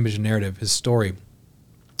his own image and narrative, his story,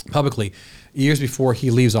 publicly, years before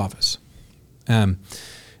he leaves office. Do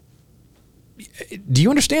you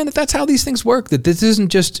understand that that's how these things work? That this isn't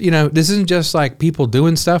just like people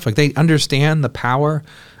doing stuff. Like, they understand the power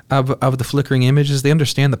of the flickering images. They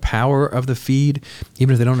understand the power of the feed,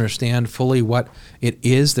 even if they don't understand fully what it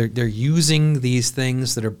is. They're using these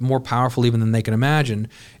things that are more powerful even than they can imagine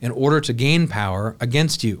in order to gain power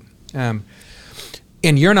against you. And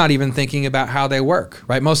you're not even thinking about how they work,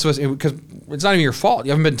 right? Most of us, because it's not even your fault.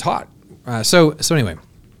 You haven't been taught. So anyway,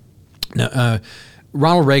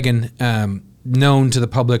 Ronald Reagan, known to the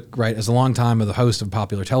public, right, as a long time of the host of a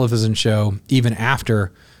popular television show, even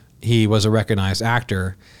after he was a recognized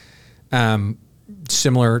actor,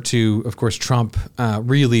 similar to, of course, Trump,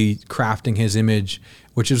 really crafting his image,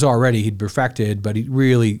 which was already he'd perfected, but he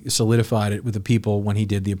really solidified it with the people when he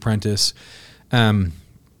did The Apprentice.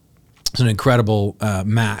 It's an incredible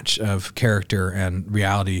match of character and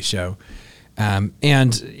reality show. And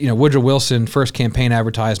Woodrow Wilson, first campaign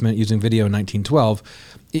advertisement using video in 1912.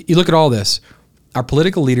 You look at all this. Our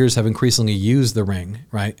political leaders have increasingly used the ring,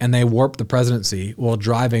 right? And they warp the presidency while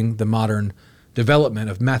driving the modern development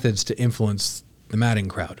of methods to influence the madding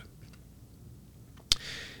crowd.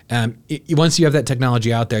 Once you have that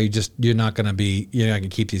technology out there, you're not going to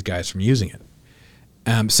keep these guys from using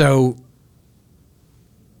it. So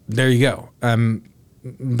there you go.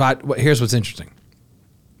 But here's what's interesting.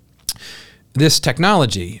 This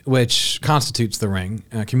technology, which constitutes the ring,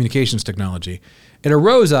 communications technology, it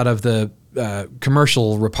arose out of the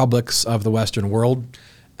commercial republics of the Western world,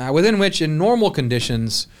 within which, in normal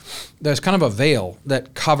conditions, there's kind of a veil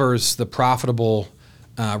that covers the profitable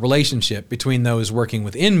relationship between those working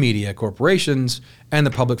within media corporations and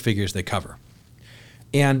the public figures they cover.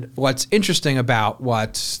 And what's interesting about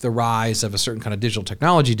what the rise of a certain kind of digital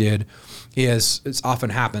technology did is, it often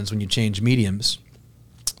happens when you change mediums,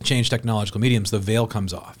 change technological mediums, the veil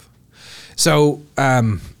comes off. So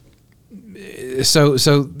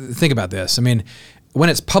think about this. I mean, when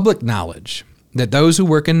it's public knowledge that those who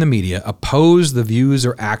work in the media oppose the views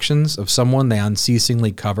or actions of someone they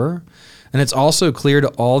unceasingly cover, and it's also clear to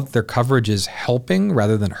all that their coverage is helping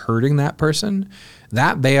rather than hurting that person,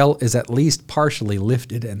 that veil is at least partially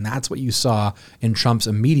lifted, and that's what you saw in Trump's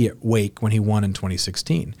immediate wake when he won in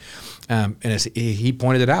 2016. And he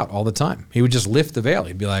pointed it out all the time. He would just lift the veil.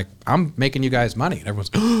 He'd be like, I'm making you guys money. And everyone's,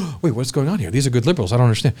 oh, wait, what's going on here? These are good liberals. I don't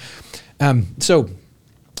understand. And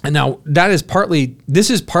now this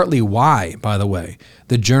is partly why, by the way,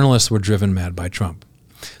 the journalists were driven mad by Trump.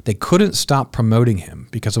 They couldn't stop promoting him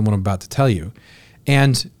because of what I'm about to tell you.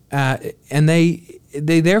 And they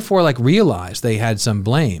therefore realized they had some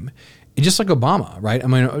blame, just like Obama, right? I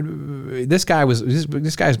mean,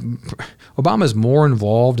 Obama's more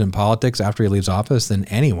involved in politics after he leaves office than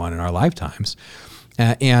anyone in our lifetimes.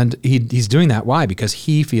 And he's doing that. Why? Because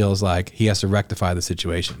he feels like he has to rectify the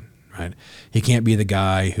situation, right? He can't be the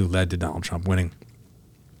guy who led to Donald Trump winning.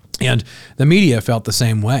 And the media felt the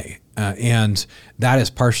same way. And that is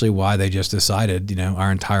partially why they just decided,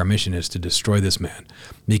 our entire mission is to destroy this man.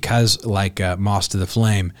 Because like moss to the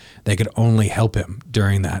flame, they could only help him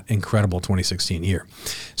during that incredible 2016 year.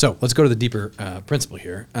 So let's go to the deeper principle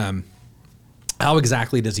here. How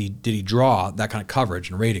exactly did he draw that kind of coverage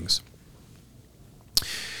and ratings?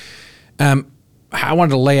 I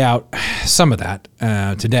wanted to lay out some of that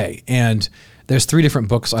today. And there's 3 different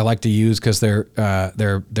books I like to use because they're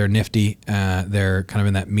nifty. They're kind of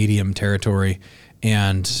in that medium territory,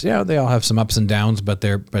 and they all have some ups and downs, but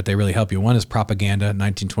they really help you. One is Propaganda,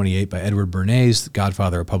 1928 by Edward Bernays, the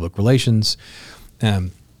godfather of public relations.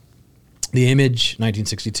 The Image,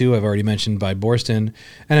 1962, I've already mentioned, by Borston,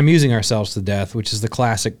 and Amusing Ourselves to Death, which is the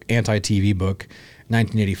classic anti-TV book,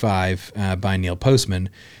 1985, by Neil Postman.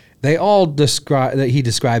 They all he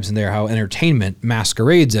describes in there how entertainment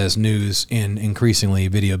masquerades as news in increasingly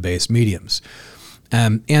video-based mediums.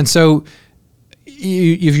 And so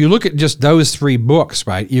if you look at just those 3 books,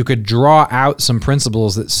 right, you could draw out some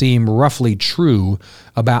principles that seem roughly true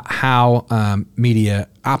about how media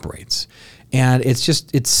operates. And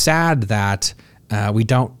it's sad that we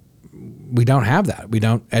don't have that. We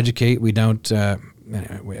don't educate. We don't.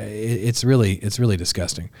 It's really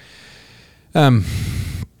disgusting.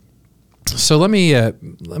 So let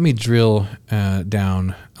me drill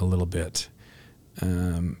down a little bit.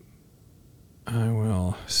 I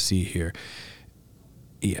will see here.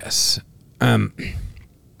 Yes.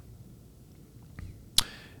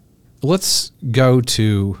 Let's go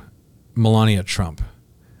to Melania Trump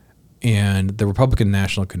and the Republican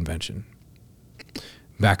National Convention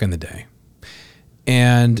back in the day.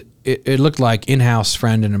 And it looked like in-house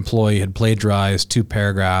friend and employee had plagiarized 2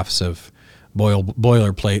 paragraphs of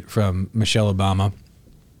boilerplate from Michelle Obama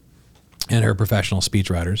and her professional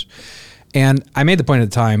speechwriters. And I made the point at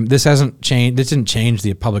the time, this hasn't changed. This didn't change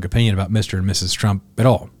the public opinion about Mr. and Mrs. Trump at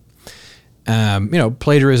all.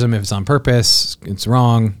 Plagiarism, if it's on purpose, it's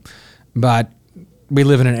wrong. But we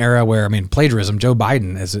live in an era where, plagiarism, Joe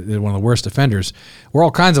Biden is one of the worst offenders, where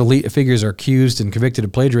all kinds of figures are accused and convicted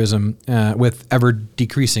of plagiarism with ever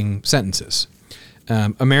decreasing sentences.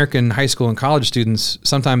 American high school and college students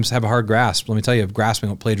sometimes have a hard grasp, let me tell you, of grasping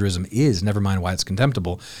what plagiarism is, never mind why it's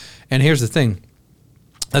contemptible. And here's the thing.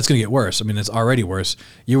 That's going to get worse. It's already worse.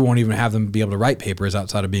 You won't even have them be able to write papers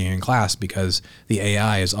outside of being in class because the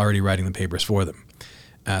AI is already writing the papers for them.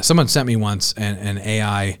 Someone sent me once an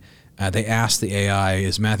AI. They asked the AI,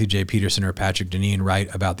 is Matthew J. Peterson or Patrick Deneen right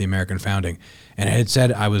about the American founding? And it had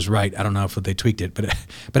said I was right. I don't know if they tweaked it,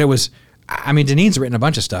 but it was, Deneen's written a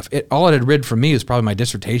bunch of stuff. All it had read from me was probably my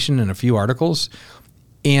dissertation and a few articles.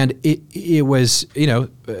 And it was,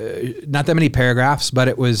 not that many paragraphs, but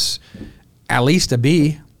it was at least a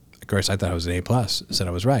B. Of course, I thought it was an A+, said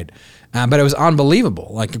I was right. But it was unbelievable,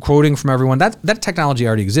 like quoting from everyone. That technology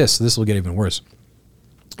already exists, so this will get even worse.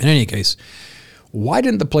 In any case, why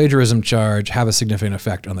didn't the plagiarism charge have a significant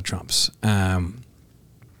effect on the Trumps? When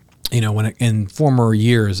in former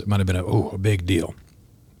years, it might have been a big deal.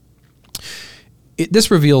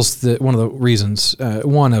 This reveals one of the reasons,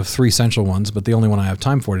 one of three central ones, but the only one I have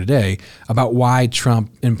time for today, about why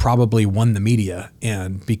Trump improbably won the media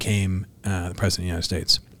and became the president of the United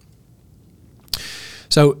States.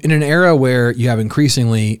 So in an era where you have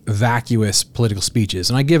increasingly vacuous political speeches,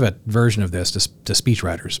 and I give a version of this to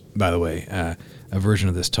speechwriters, by the way, a version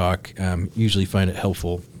of this talk, usually find it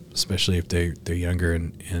helpful, especially if they're younger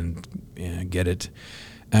and get it.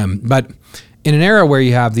 But in an era where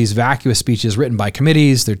you have these vacuous speeches written by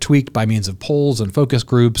committees, they're tweaked by means of polls and focus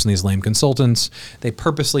groups and these lame consultants. They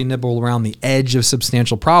purposely nibble around the edge of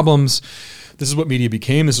substantial problems. This is what media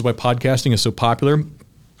became. This is why podcasting is so popular.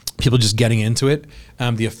 People just getting into it.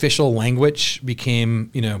 The official language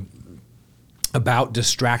became, about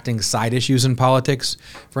distracting side issues in politics.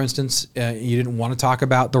 For instance, you didn't want to talk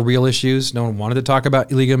about the real issues. No one wanted to talk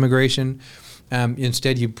about illegal immigration.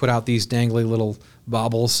 Instead, you put out these dangly little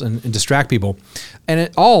baubles and distract people. And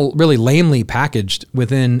it all really lamely packaged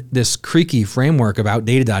within this creaky framework of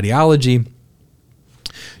outdated ideology.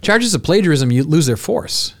 Charges of plagiarism, you lose their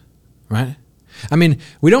force, right?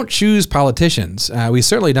 We don't choose politicians. We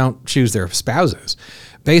certainly don't choose their spouses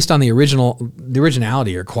based on the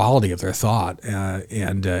originality or quality of their thought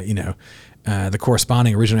and the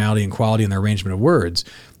corresponding originality and quality in their arrangement of words.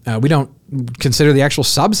 We don't consider the actual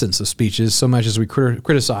substance of speeches so much as we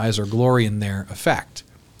criticize or glory in their effect.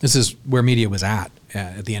 This is where media was at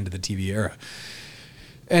the end of the TV era.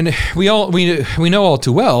 And we know all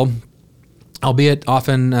too well, albeit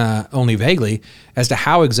often only vaguely, as to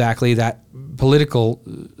how exactly that political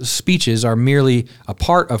speeches are merely a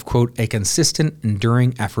part of, quote, a consistent,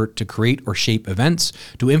 enduring effort to create or shape events,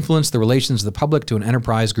 to influence the relations of the public to an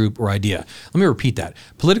enterprise, group, or idea. Let me repeat that.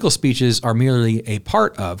 Political speeches are merely a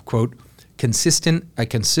part of, quote, a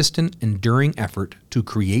consistent, enduring effort to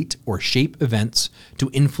create or shape events,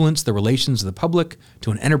 to influence the relations of the public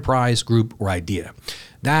to an enterprise, group, or idea.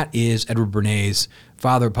 That is Edward Bernays'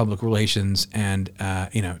 father of public relations and,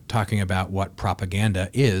 talking about what propaganda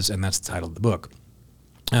is, and that's the title of the book,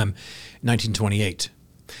 1928.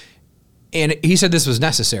 And he said this was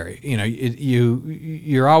necessary.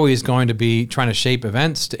 You're always going to be trying to shape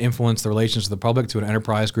events to influence the relations of the public to an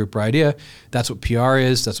enterprise, group, or idea. That's what PR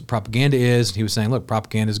is. That's what propaganda is. And he was saying, look,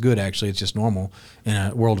 propaganda is good, actually. It's just normal. In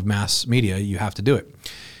a world of mass media, you have to do it.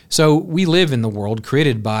 So we live in the world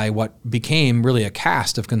created by what became really a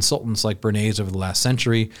caste of consultants like Bernays over the last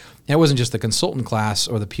century. And it wasn't just the consultant class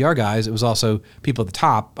or the PR guys. It was also people at the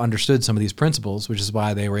top understood some of these principles, which is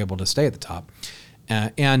why they were able to stay at the top.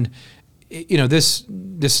 This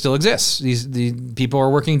still exists. The people are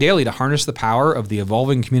working daily to harness the power of the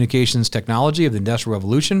evolving communications technology of the Industrial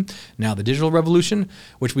Revolution, now the digital revolution,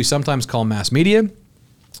 which we sometimes call mass media,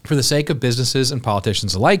 for the sake of businesses and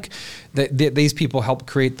politicians alike. These people help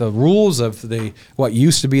create the rules of what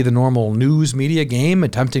used to be the normal news media game,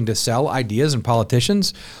 attempting to sell ideas and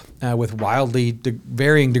politicians with wildly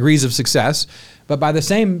varying degrees of success, but by the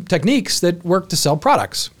same techniques that work to sell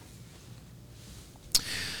products.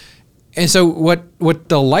 And so what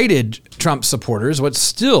delighted Trump supporters, what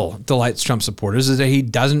still delights Trump supporters, is that he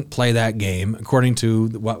doesn't play that game according to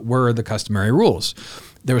what were the customary rules.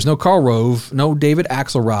 There was no Karl Rove, no David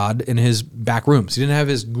Axelrod in his back rooms. He didn't have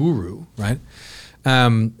his guru, right,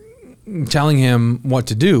 telling him what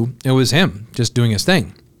to do. It was him just doing his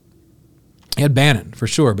thing. He had Bannon, for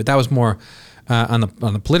sure, but that was more on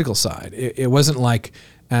the political side. It wasn't like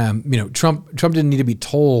Trump didn't need to be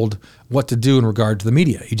told what to do in regard to the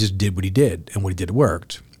media. He just did what he did, and what he did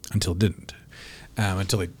worked until it didn't,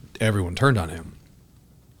 until everyone turned on him.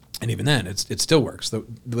 And even then, it still works.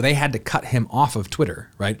 They had to cut him off of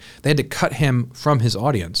Twitter, right? They had to cut him from his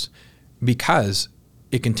audience because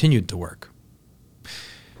it continued to work.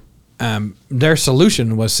 Their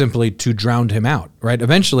solution was simply to drown him out, right?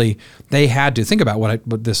 Eventually, they had to think about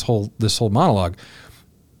what this whole monologue.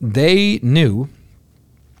 They knew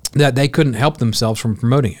that they couldn't help themselves from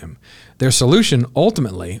promoting him. Their solution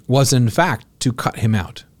ultimately was, in fact, to cut him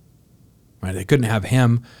out. Right? They couldn't have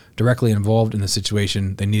him directly involved in the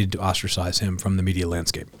situation. They needed to ostracize him from the media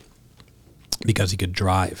landscape because he could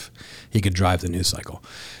drive the news cycle.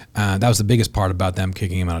 That was the biggest part about them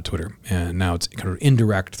kicking him out of Twitter. And now it's kind of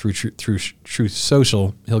indirect through Truth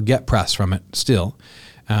Social. He'll get press from it still.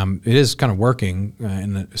 It is kind of working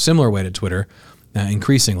in a similar way to Twitter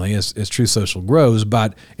increasingly as Truth Social grows,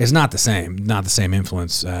 but it's not the same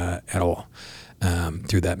influence at all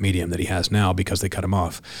through that medium that he has now because they cut him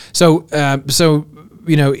off. So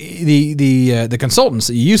you know, the consultants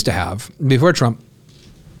that you used to have before Trump,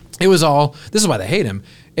 it was all, this is why they hate him.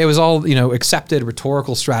 It was all, you know, accepted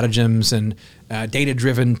rhetorical stratagems and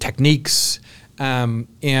data-driven techniques. You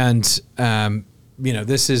know,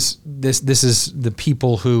 this is the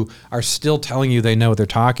people who are still telling you they know what they're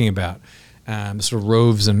talking about. Sort of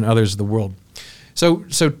Roves and others of the world. So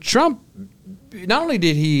Trump, not only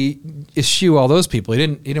did he eschew all those people, he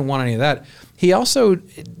didn't want any of that. He also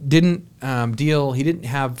didn't he didn't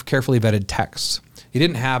have carefully vetted texts. He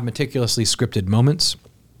didn't have meticulously scripted moments.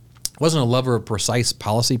 Wasn't a lover of precise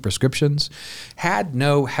policy prescriptions. Had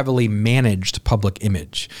no heavily managed public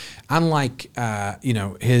image. Unlike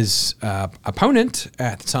his opponent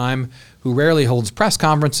at the time, who rarely holds press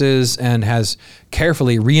conferences and has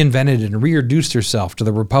carefully reinvented and reintroduced herself to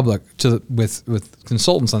the Republic with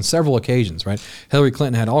consultants on several occasions. Right, Hillary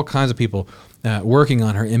Clinton had all kinds of people working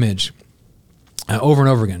on her image over and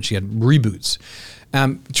over again. She had reboots.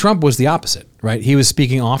 Trump was the opposite, right? He was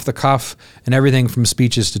speaking off the cuff and everything from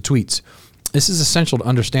speeches to tweets. This is essential to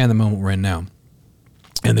understand the moment we're in now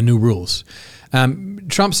and the new rules.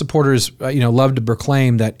 Trump supporters, love to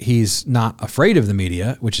proclaim that he's not afraid of the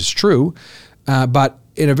media, which is true, but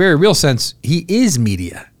in a very real sense, he is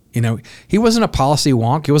media. He wasn't a policy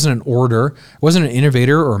wonk. He wasn't an orator. Wasn't an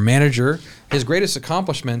innovator or a manager. His greatest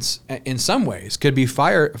accomplishments, in some ways, could be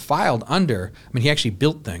filed under. I mean, he actually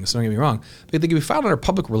built things. Don't get me wrong, but they could be filed under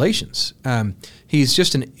public relations. He's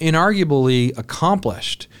just an inarguably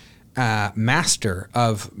accomplished master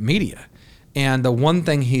of media, and the one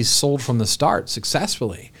thing he's sold from the start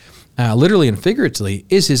successfully, literally and figuratively,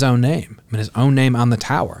 is his own name. I mean, his own name on the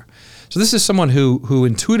tower. So this is someone who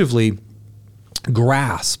intuitively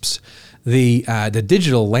grasps the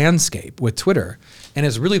digital landscape with Twitter, and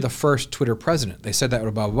is really the first Twitter president. They said that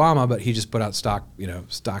about Obama, but he just put out stock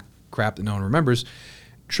crap that no one remembers.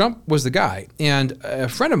 Trump was the guy, and a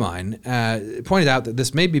friend of mine pointed out that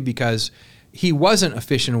this may be because he wasn't a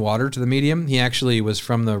fish in water to the medium. He actually was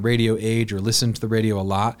from the radio age, or listened to the radio a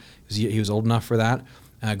lot. He was old enough for that,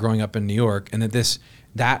 growing up in New York, and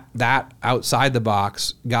that outside the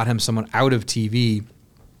box got him someone out of TV.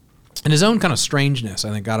 And his own kind of strangeness, I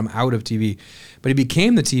think, got him out of TV. But he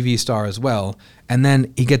became the TV star as well. And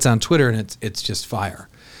then he gets on Twitter, and it's just fire.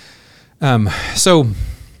 So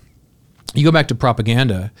you go back to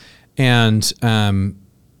propaganda, and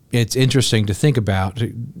it's interesting to think about,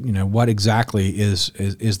 what exactly is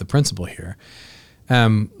the principle here.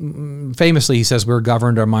 Famously, he says, we're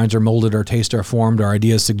governed, our minds are molded, our tastes are formed, our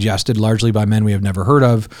ideas suggested largely by men we have never heard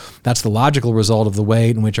of. That's the logical result of the way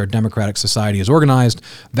in which our democratic society is organized.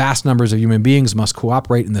 Vast numbers of human beings must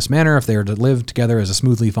cooperate in this manner if they are to live together as a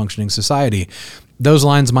smoothly functioning society. Those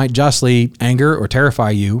lines might justly anger or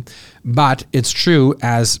terrify you, but it's true,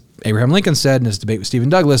 as Abraham Lincoln said in his debate with Stephen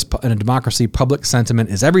Douglas, in a democracy, public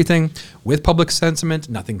sentiment is everything. With public sentiment,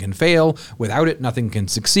 nothing can fail. Without it, nothing can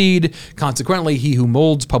succeed. Consequently, he who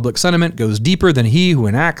molds public sentiment goes deeper than he who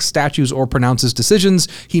enacts statutes or pronounces decisions.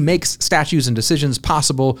 He makes statutes and decisions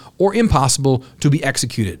possible or impossible to be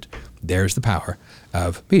executed. There's the power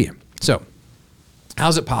of media. So, how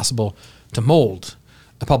is it possible to mold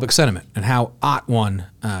the public sentiment, and how ought one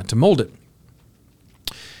to mold it?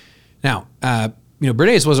 Now,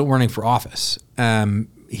 Bernays wasn't running for office.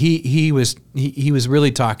 He was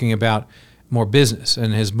really talking about more business,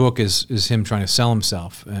 and his book is him trying to sell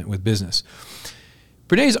himself with business.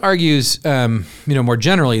 Bernays argues, more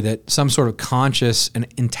generally, that some sort of conscious and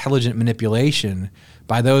intelligent manipulation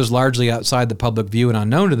by those largely outside the public view and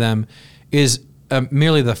unknown to them is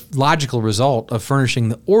merely the logical result of furnishing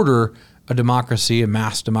the order a democracy, a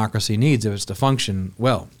mass democracy, needs if it's to function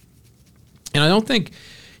well. And I don't think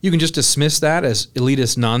you can just dismiss that as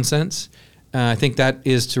elitist nonsense. I think that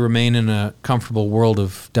is to remain in a comfortable world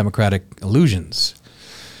of democratic illusions.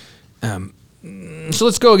 So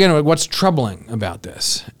let's go again with what's troubling about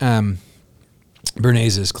this.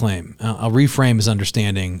 Bernays' claim. I'll reframe his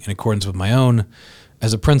understanding in accordance with my own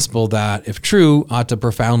as a principle that, if true, ought to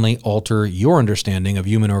profoundly alter your understanding of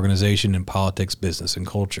human organization in politics, business, and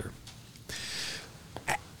culture.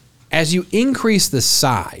 As you increase the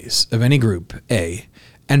size of any group, A,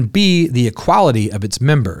 and B, the equality of its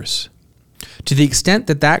members, to the extent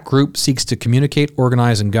that that group seeks to communicate,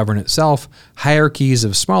 organize, and govern itself, hierarchies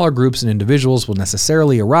of smaller groups and individuals will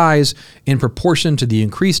necessarily arise in proportion to the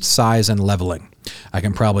increased size and leveling. I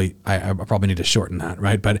probably need to shorten that,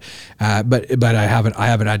 right? But I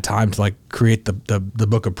haven't had time to create the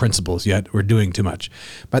book of principles yet. We're doing too much.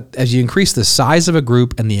 But as you increase the size of a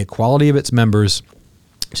group and the equality of its members,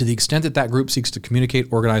 to the extent that that group seeks to communicate,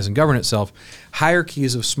 organize, and govern itself,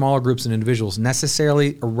 hierarchies of smaller groups and individuals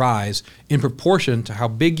necessarily arise in proportion to how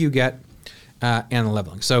big you get and the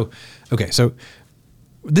leveling. So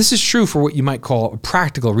this is true for what you might call a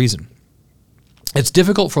practical reason. It's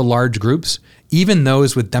difficult for large groups, even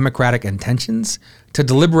those with democratic intentions, to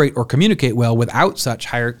deliberate or communicate well without such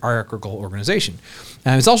hierarchical organization.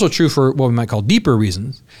 It's also true for what we might call deeper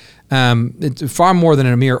reasons. It's far more than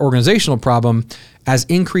a mere organizational problem, as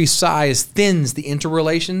increased size thins the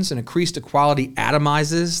interrelations and increased equality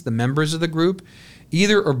atomizes the members of the group.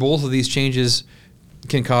 Either or both of these changes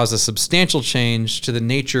can cause a substantial change to the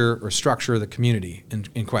nature or structure of the community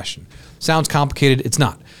in question. Sounds complicated. It's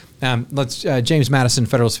not. James Madison,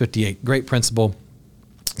 Federalist 58, great principle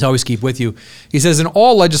to always keep with you. He says, in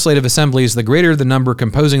all legislative assemblies, the greater the number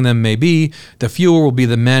composing them may be, the fewer will be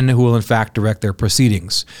the men who will in fact direct their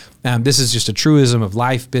proceedings. This is just a truism of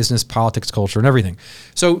life, business, politics, culture, and everything.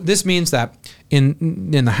 So this means that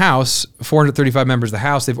in the House, 435 members of the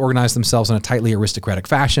House, they've organized themselves in a tightly aristocratic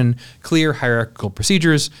fashion, clear hierarchical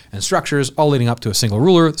procedures and structures, all leading up to a single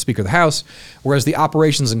ruler, the Speaker of the House, whereas the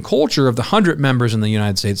operations and culture of the 100 members in the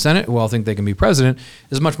United States Senate, who all think they can be president,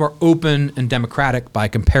 is much more open and democratic by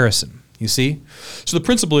comparison. You see? So the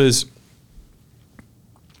principle is,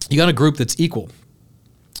 you got a group that's equal.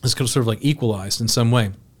 It's sort of like equalized in some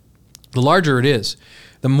way. The larger it is,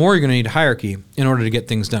 the more you're going to need hierarchy in order to get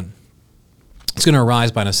things done. It's going to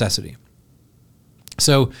arise by necessity.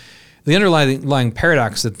 So the underlying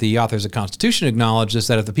paradox that the authors of the Constitution acknowledge is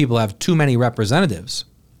that if the people have too many representatives,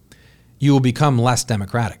 you will become less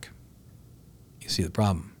democratic. You see the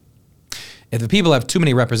problem. If the people have too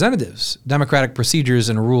many representatives, democratic procedures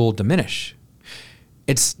and rule diminish.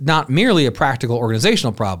 It's not merely a practical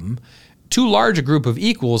organizational problem. Too large a group of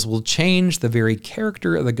equals will change the very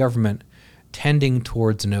character of the government, tending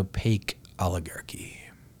towards an opaque oligarchy.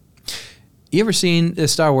 You ever seen the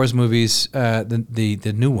Star Wars movies,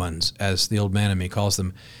 the new ones, as the old man in me calls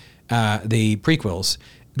them, the prequels?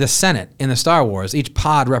 The Senate in the Star Wars, each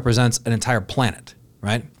pod represents an entire planet,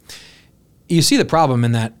 right? You see the problem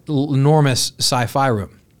in that enormous sci-fi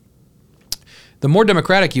room. The more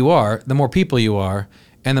democratic you are, the more people you are,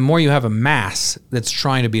 and the more you have a mass that's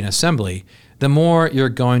trying to be an assembly, the more you're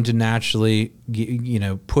going to naturally,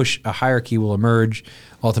 push a hierarchy will emerge,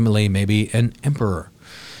 ultimately maybe an emperor.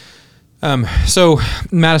 So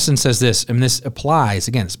Madison says this, and this applies,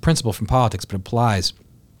 again, it's a principle from politics, but applies,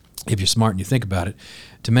 if you're smart and you think about it,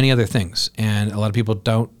 to many other things. And a lot of people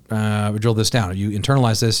don't drill this down. You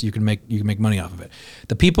internalize this, you can make money off of it.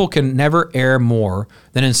 The people can never err more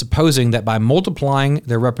than in supposing that by multiplying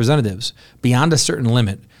their representatives beyond a certain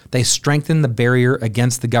limit, they strengthen the barrier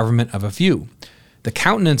against the government of a few. The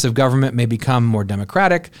countenance of government may become more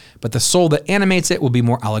democratic, but the soul that animates it will be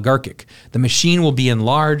more oligarchic. The machine will be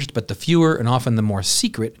enlarged, but the fewer and often the more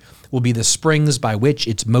secret will be the springs by which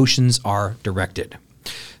its motions are directed.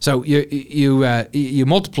 So you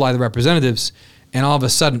multiply the representatives, and all of a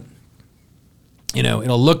sudden,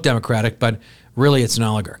 it'll look democratic, but really it's an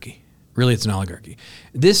oligarchy.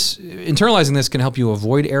 This internalizing this can help you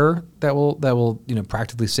avoid error that will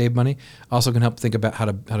practically save money. Also can help think about how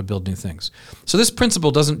to build new things. So this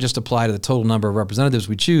principle doesn't just apply to the total number of representatives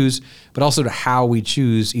we choose, but also to how we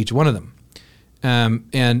choose each one of them.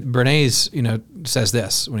 And Bernays, says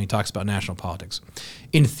this when he talks about national politics.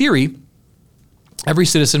 In theory, every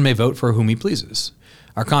citizen may vote for whom he pleases.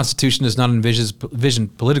 Our Constitution does not envision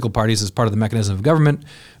political parties as part of the mechanism of government.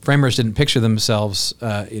 Framers didn't picture themselves,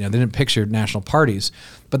 they didn't picture national parties.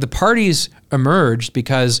 But the parties emerged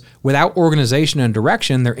because without organization and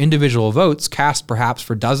direction, their individual votes, cast perhaps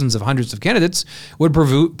for dozens of hundreds of candidates, would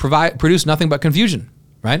produce nothing but confusion,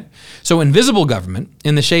 right? So invisible government,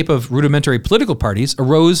 in the shape of rudimentary political parties,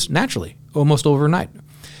 arose naturally, almost overnight.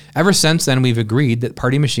 Ever since then, we've agreed that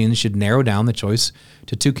party machines should narrow down the choice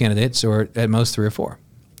to 2 candidates or at most 3 or 4.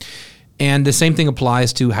 And the same thing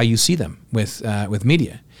applies to how you see them with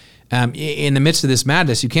media. In the midst of this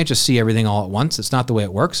madness, you can't just see everything all at once. It's not the way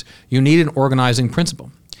it works. You need an organizing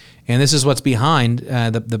principle. And this is what's behind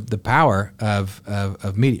the power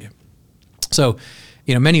of media. So,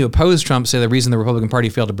 many who oppose Trump say the reason the Republican Party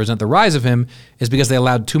failed to present the rise of him is because they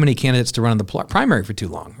allowed too many candidates to run in the primary for too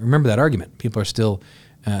long. Remember that argument. People are still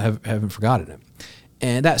haven't forgotten it.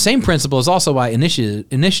 And that same principle is also why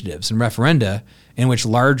initiatives and referenda in which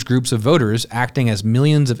large groups of voters acting as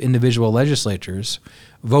millions of individual legislatures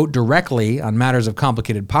vote directly on matters of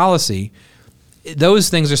complicated policy, those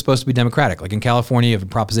things are supposed to be democratic. Like in California, you have a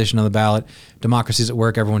proposition on the ballot, democracy's at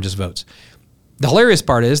work, everyone just votes. The hilarious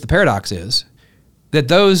part is, the paradox is, that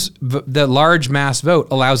the large mass vote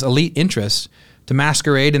allows elite interests to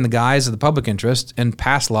masquerade in the guise of the public interest and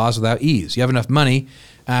pass laws without ease. You have enough money,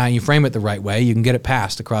 you frame it the right way, you can get it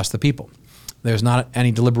passed across the people. There's not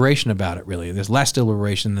any deliberation about it, really. There's less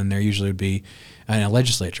deliberation than there usually would be in a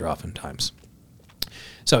legislature oftentimes.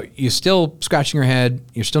 So you're still scratching your head,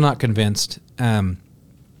 you're still not convinced. Let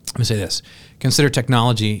me say this. Consider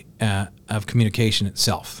technology of communication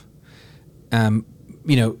itself.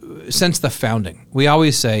 Since the founding, we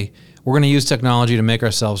always say we're going to use technology to make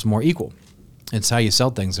ourselves more equal. It's how you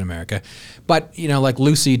sell things in America. But, like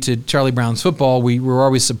Lucy to Charlie Brown's football, we were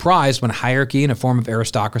always surprised when hierarchy and a form of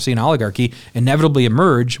aristocracy and oligarchy inevitably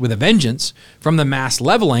emerge with a vengeance from the mass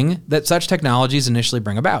leveling that such technologies initially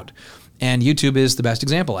bring about. And YouTube is the best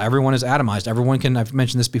example. Everyone is atomized. Everyone can, I've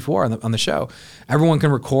mentioned this before on the show, everyone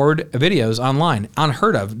can record videos online,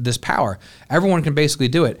 unheard of, this power. Everyone can basically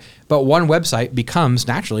do it. But one website becomes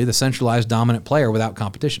naturally the centralized dominant player without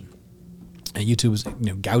competition. And YouTube is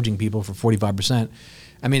gouging people for 45%.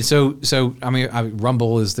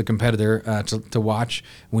 Rumble is the competitor to watch.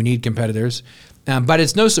 We need competitors. But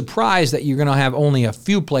it's no surprise that you're going to have only a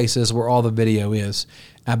few places where all the video is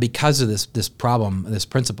because of this problem, this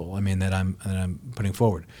principle, that I'm putting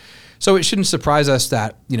forward. So it shouldn't surprise us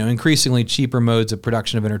that increasingly cheaper modes of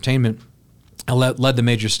production of entertainment led the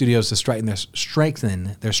major studios to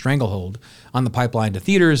strengthen their stranglehold on the pipeline to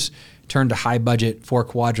theaters, turn to high-budget,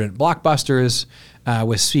 four-quadrant blockbusters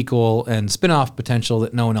with sequel and spin-off potential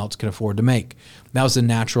that no one else can afford to make. That was the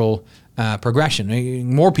natural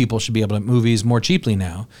progression. More people should be able to make movies more cheaply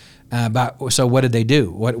now. So what did they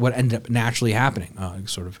do? What ended up naturally happening?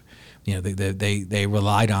 They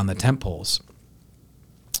relied on the tentpoles.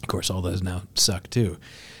 Of course, all those now suck too.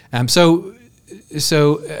 This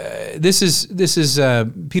is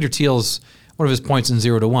Peter Thiel's one of his points in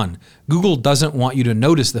 0 to 1. Google doesn't want you to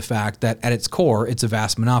notice the fact that at its core, it's a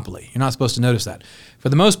vast monopoly. You're not supposed to notice that. For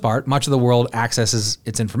the most part, much of the world accesses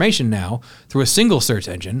its information now through a single search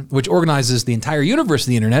engine, which organizes the entire universe of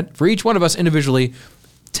the internet for each one of us individually,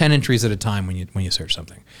 10 entries at a time when you search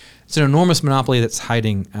something. It's an enormous monopoly that's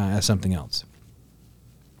hiding as something else.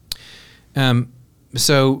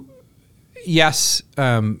 Yes,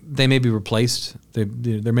 they may be replaced.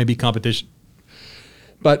 There may be competition.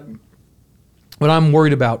 But what I'm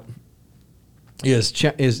worried about is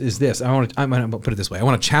this. I'm going to put it this way. I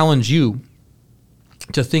want to challenge you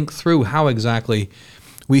to think through how exactly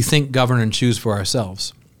we think, govern, and choose for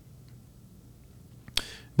ourselves,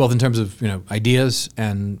 both in terms of ideas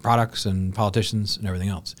and products and politicians and everything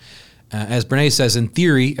else. As Bernays says, in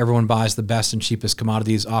theory, everyone buys the best and cheapest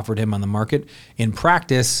commodities offered him on the market. In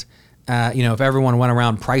practice, if everyone went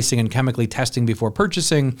around pricing and chemically testing before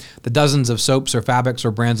purchasing the dozens of soaps or fabrics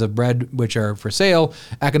or brands of bread which are for sale,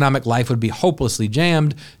 economic life would be hopelessly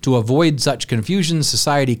jammed. To avoid such confusion,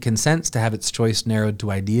 society consents to have its choice narrowed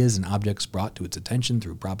to ideas and objects brought to its attention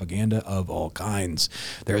through propaganda of all kinds.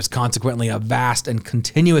 There is consequently a vast and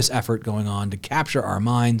continuous effort going on to capture our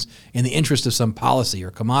minds in the interest of some policy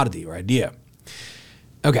or commodity or idea.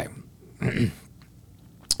 Okay.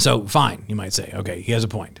 So fine, you might say, okay, he has a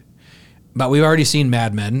point. But we've already seen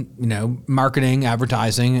Mad Men, marketing,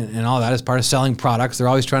 advertising, and all that as part of selling products. They're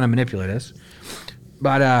always trying to manipulate us.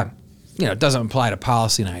 But, it doesn't apply to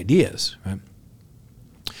policy and ideas, right?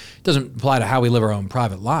 It doesn't apply to how we live our own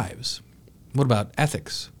private lives. What about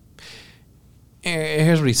ethics?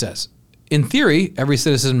 Here's what he says. In theory, every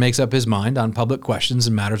citizen makes up his mind on public questions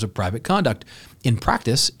and matters of private conduct. In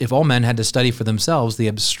practice, if all men had to study for themselves the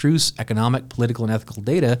abstruse economic, political, and ethical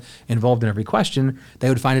data involved in every question, they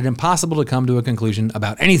would find it impossible to come to a conclusion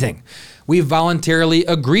about anything. We've voluntarily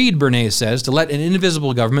agreed, Bernays says, to let an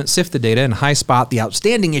invisible government sift the data and high spot the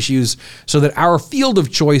outstanding issues so that our field of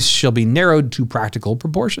choice shall be narrowed to practical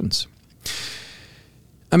proportions.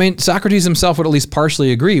 Socrates himself would at least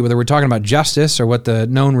partially agree, whether we're talking about justice or what the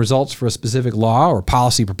known results for a specific law or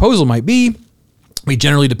policy proposal might be. We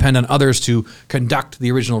generally depend on others to conduct the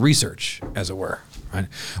original research, as it were, right?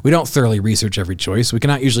 We don't thoroughly research every choice. We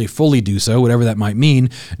cannot usually fully do so, whatever that might mean.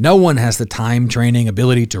 No one has the time, training,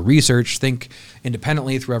 ability to research, think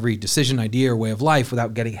independently through every decision, idea, or way of life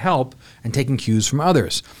without getting help and taking cues from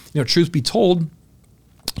others. Truth be told,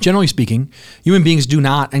 generally speaking, human beings do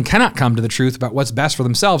not and cannot come to the truth about what's best for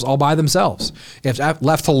themselves all by themselves. If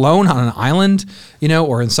left alone on an island,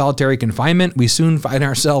 or in solitary confinement, we soon find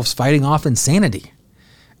ourselves fighting off insanity.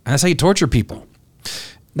 And that's how you torture people.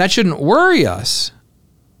 That shouldn't worry us,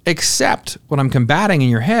 except what I'm combating in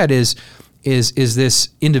your head is this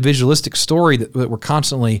individualistic story that we're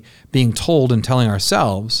constantly being told and telling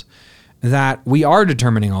ourselves that we are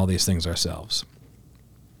determining all these things ourselves.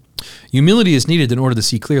 Humility is needed in order to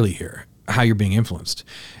see clearly here how you're being influenced.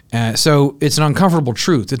 So it's an uncomfortable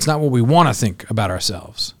truth. It's not what we want to think about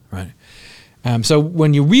ourselves, right? So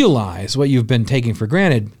when you realize what you've been taking for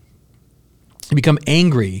granted, you become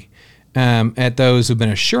angry at those who've been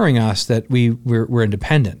assuring us that we're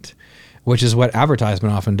independent, which is what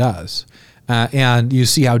advertisement often does. And you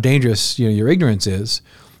see how dangerous your ignorance is.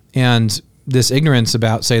 And this ignorance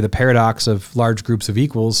about, say, the paradox of large groups of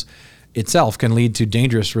equals itself can lead to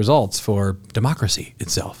dangerous results for democracy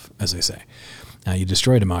itself, as they say. You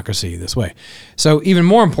destroy democracy this way. So even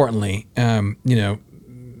more importantly,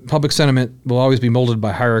 public sentiment will always be molded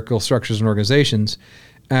by hierarchical structures and organizations.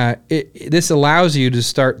 This allows you to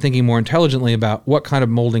start thinking more intelligently about what kind of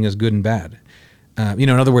molding is good and bad. In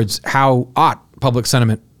other words, how ought public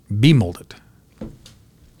sentiment be molded?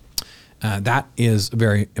 That is a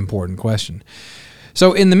very important question.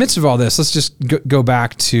 So in the midst of all this, let's just go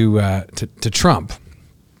back to Trump.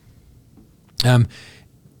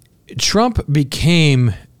 Trump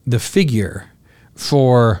became the figure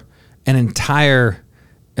for an entire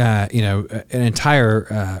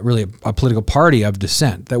really a political party of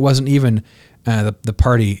dissent that wasn't even the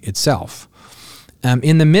party itself.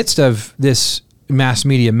 In the midst of this mass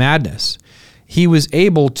media madness, he was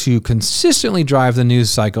able to consistently drive the news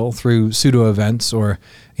cycle through pseudo events or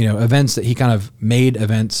events that he kind of made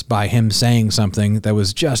events by him saying something that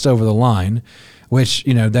was just over the line, which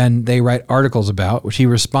then they write articles about, which he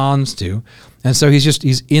responds to, and so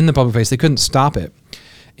he's in the public face. They couldn't stop it.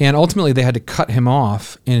 And ultimately, they had to cut him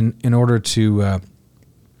off in order to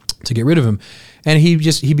get rid of him, and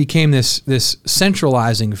he became this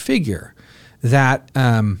centralizing figure that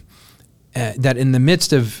that in the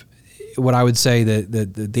midst of what I would say the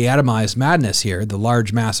atomized madness here, the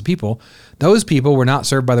large mass of people, those people were not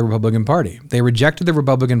served by the Republican Party. They rejected the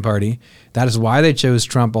Republican Party. That is why they chose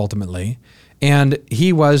Trump ultimately, and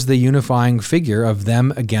he was the unifying figure of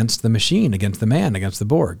them against the machine, against the man, against the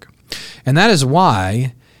Borg, and that is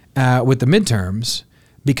why. With the midterms,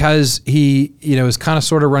 because he, is kind of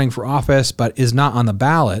sort of running for office, but is not on the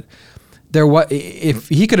ballot. If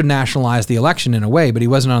he could have nationalized the election in a way, but he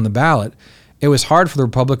wasn't on the ballot, it was hard for the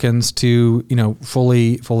Republicans to,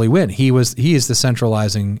 fully win. He is the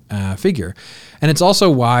centralizing figure, and it's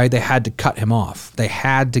also why they had to cut him off. They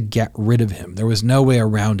had to get rid of him. There was no way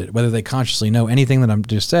around it. Whether they consciously know anything that I've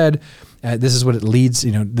just said. This is what it leads,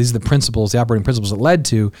 these are the principles, the operating principles that led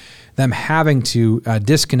to them having to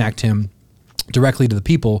disconnect him directly to the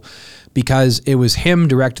people, because it was him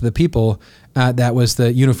direct to the people that was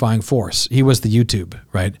the unifying force. He was the YouTube,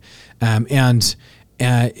 right? And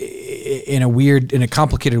in a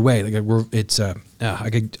complicated way, I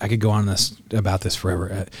could go on about this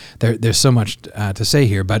forever. There's so much to say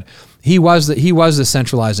here, but he was the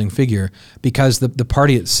centralizing figure because the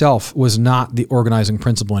party itself was not the organizing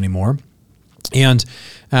principle anymore. And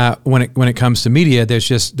when it comes to media,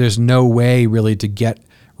 there's no way really to get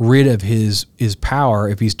rid of his power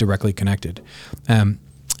if he's directly connected. In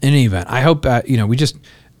any event, I hope we just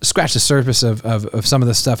scratch the surface of some of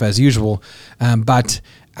this stuff as usual. But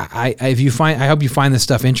I hope you find this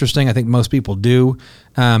stuff interesting. I think most people do,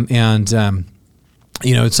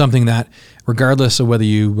 it's something that, regardless of whether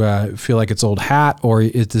you feel like it's old hat or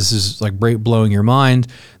this is like blowing your mind,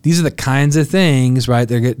 these are the kinds of things, right?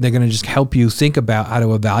 They're going to just help you think about how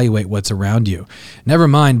to evaluate what's around you. Never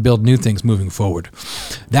mind build new things moving forward.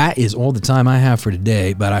 That is all the time I have for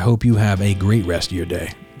today, but I hope you have a great rest of your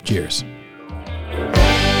day. Cheers.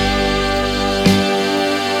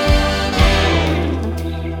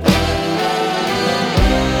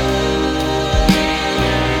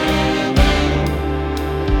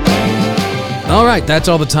 All right, that's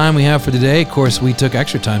all the time we have for today. Of course, we took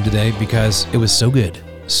extra time today because it was so good,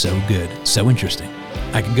 so interesting.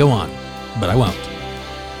 I could go on, but I won't.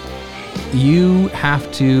 You have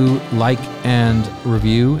to like and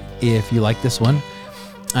review if you like this one.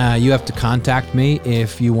 You have to contact me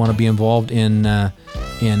if you want to be involved in the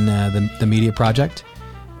media project.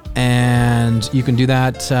 And you can do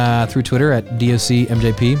that through Twitter at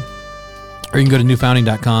DOCMJP, or you can go to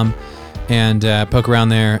newfounding.com and poke around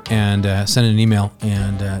there and send an email,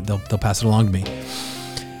 and they'll pass it along to me.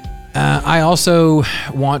 I also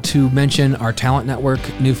want to mention our talent network,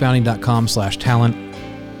 newfounding.com/talent.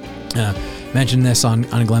 Mentioned this on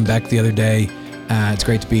Glenn Beck the other day. It's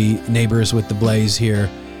great to be neighbors with the Blaze here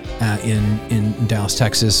in Dallas,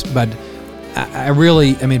 Texas. But I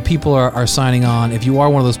mean, people are signing on. If you are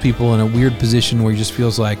one of those people in a weird position where you just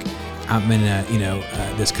feels like I'm in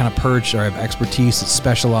this kind of perch, or I have expertise that's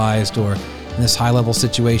specialized, or in this high-level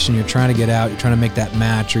situation, you're trying to get out, you're trying to make that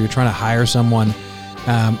match, or you're trying to hire someone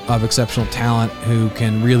of exceptional talent who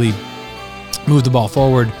can really move the ball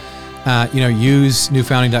forward, use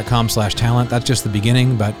newfounding.com/talent. That's just the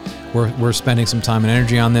beginning, but we're spending some time and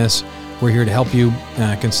energy on this. We're here to help you.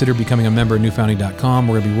 Consider becoming a member of newfounding.com.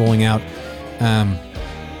 We're going to be rolling out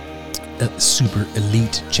super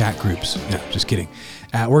elite chat groups. No, just kidding.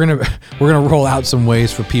 We're gonna roll out some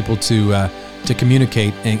ways for people to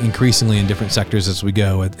communicate increasingly in different sectors as we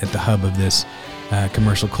go at the hub of this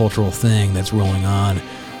commercial cultural thing that's rolling on.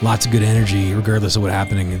 Lots of good energy, regardless of what's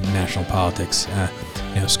happening in national politics.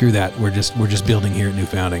 Screw that. We're just building here at New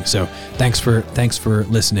Founding. So thanks for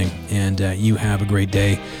listening, and you have a great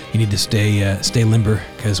day. You need to stay limber,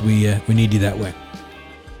 because we need you that way.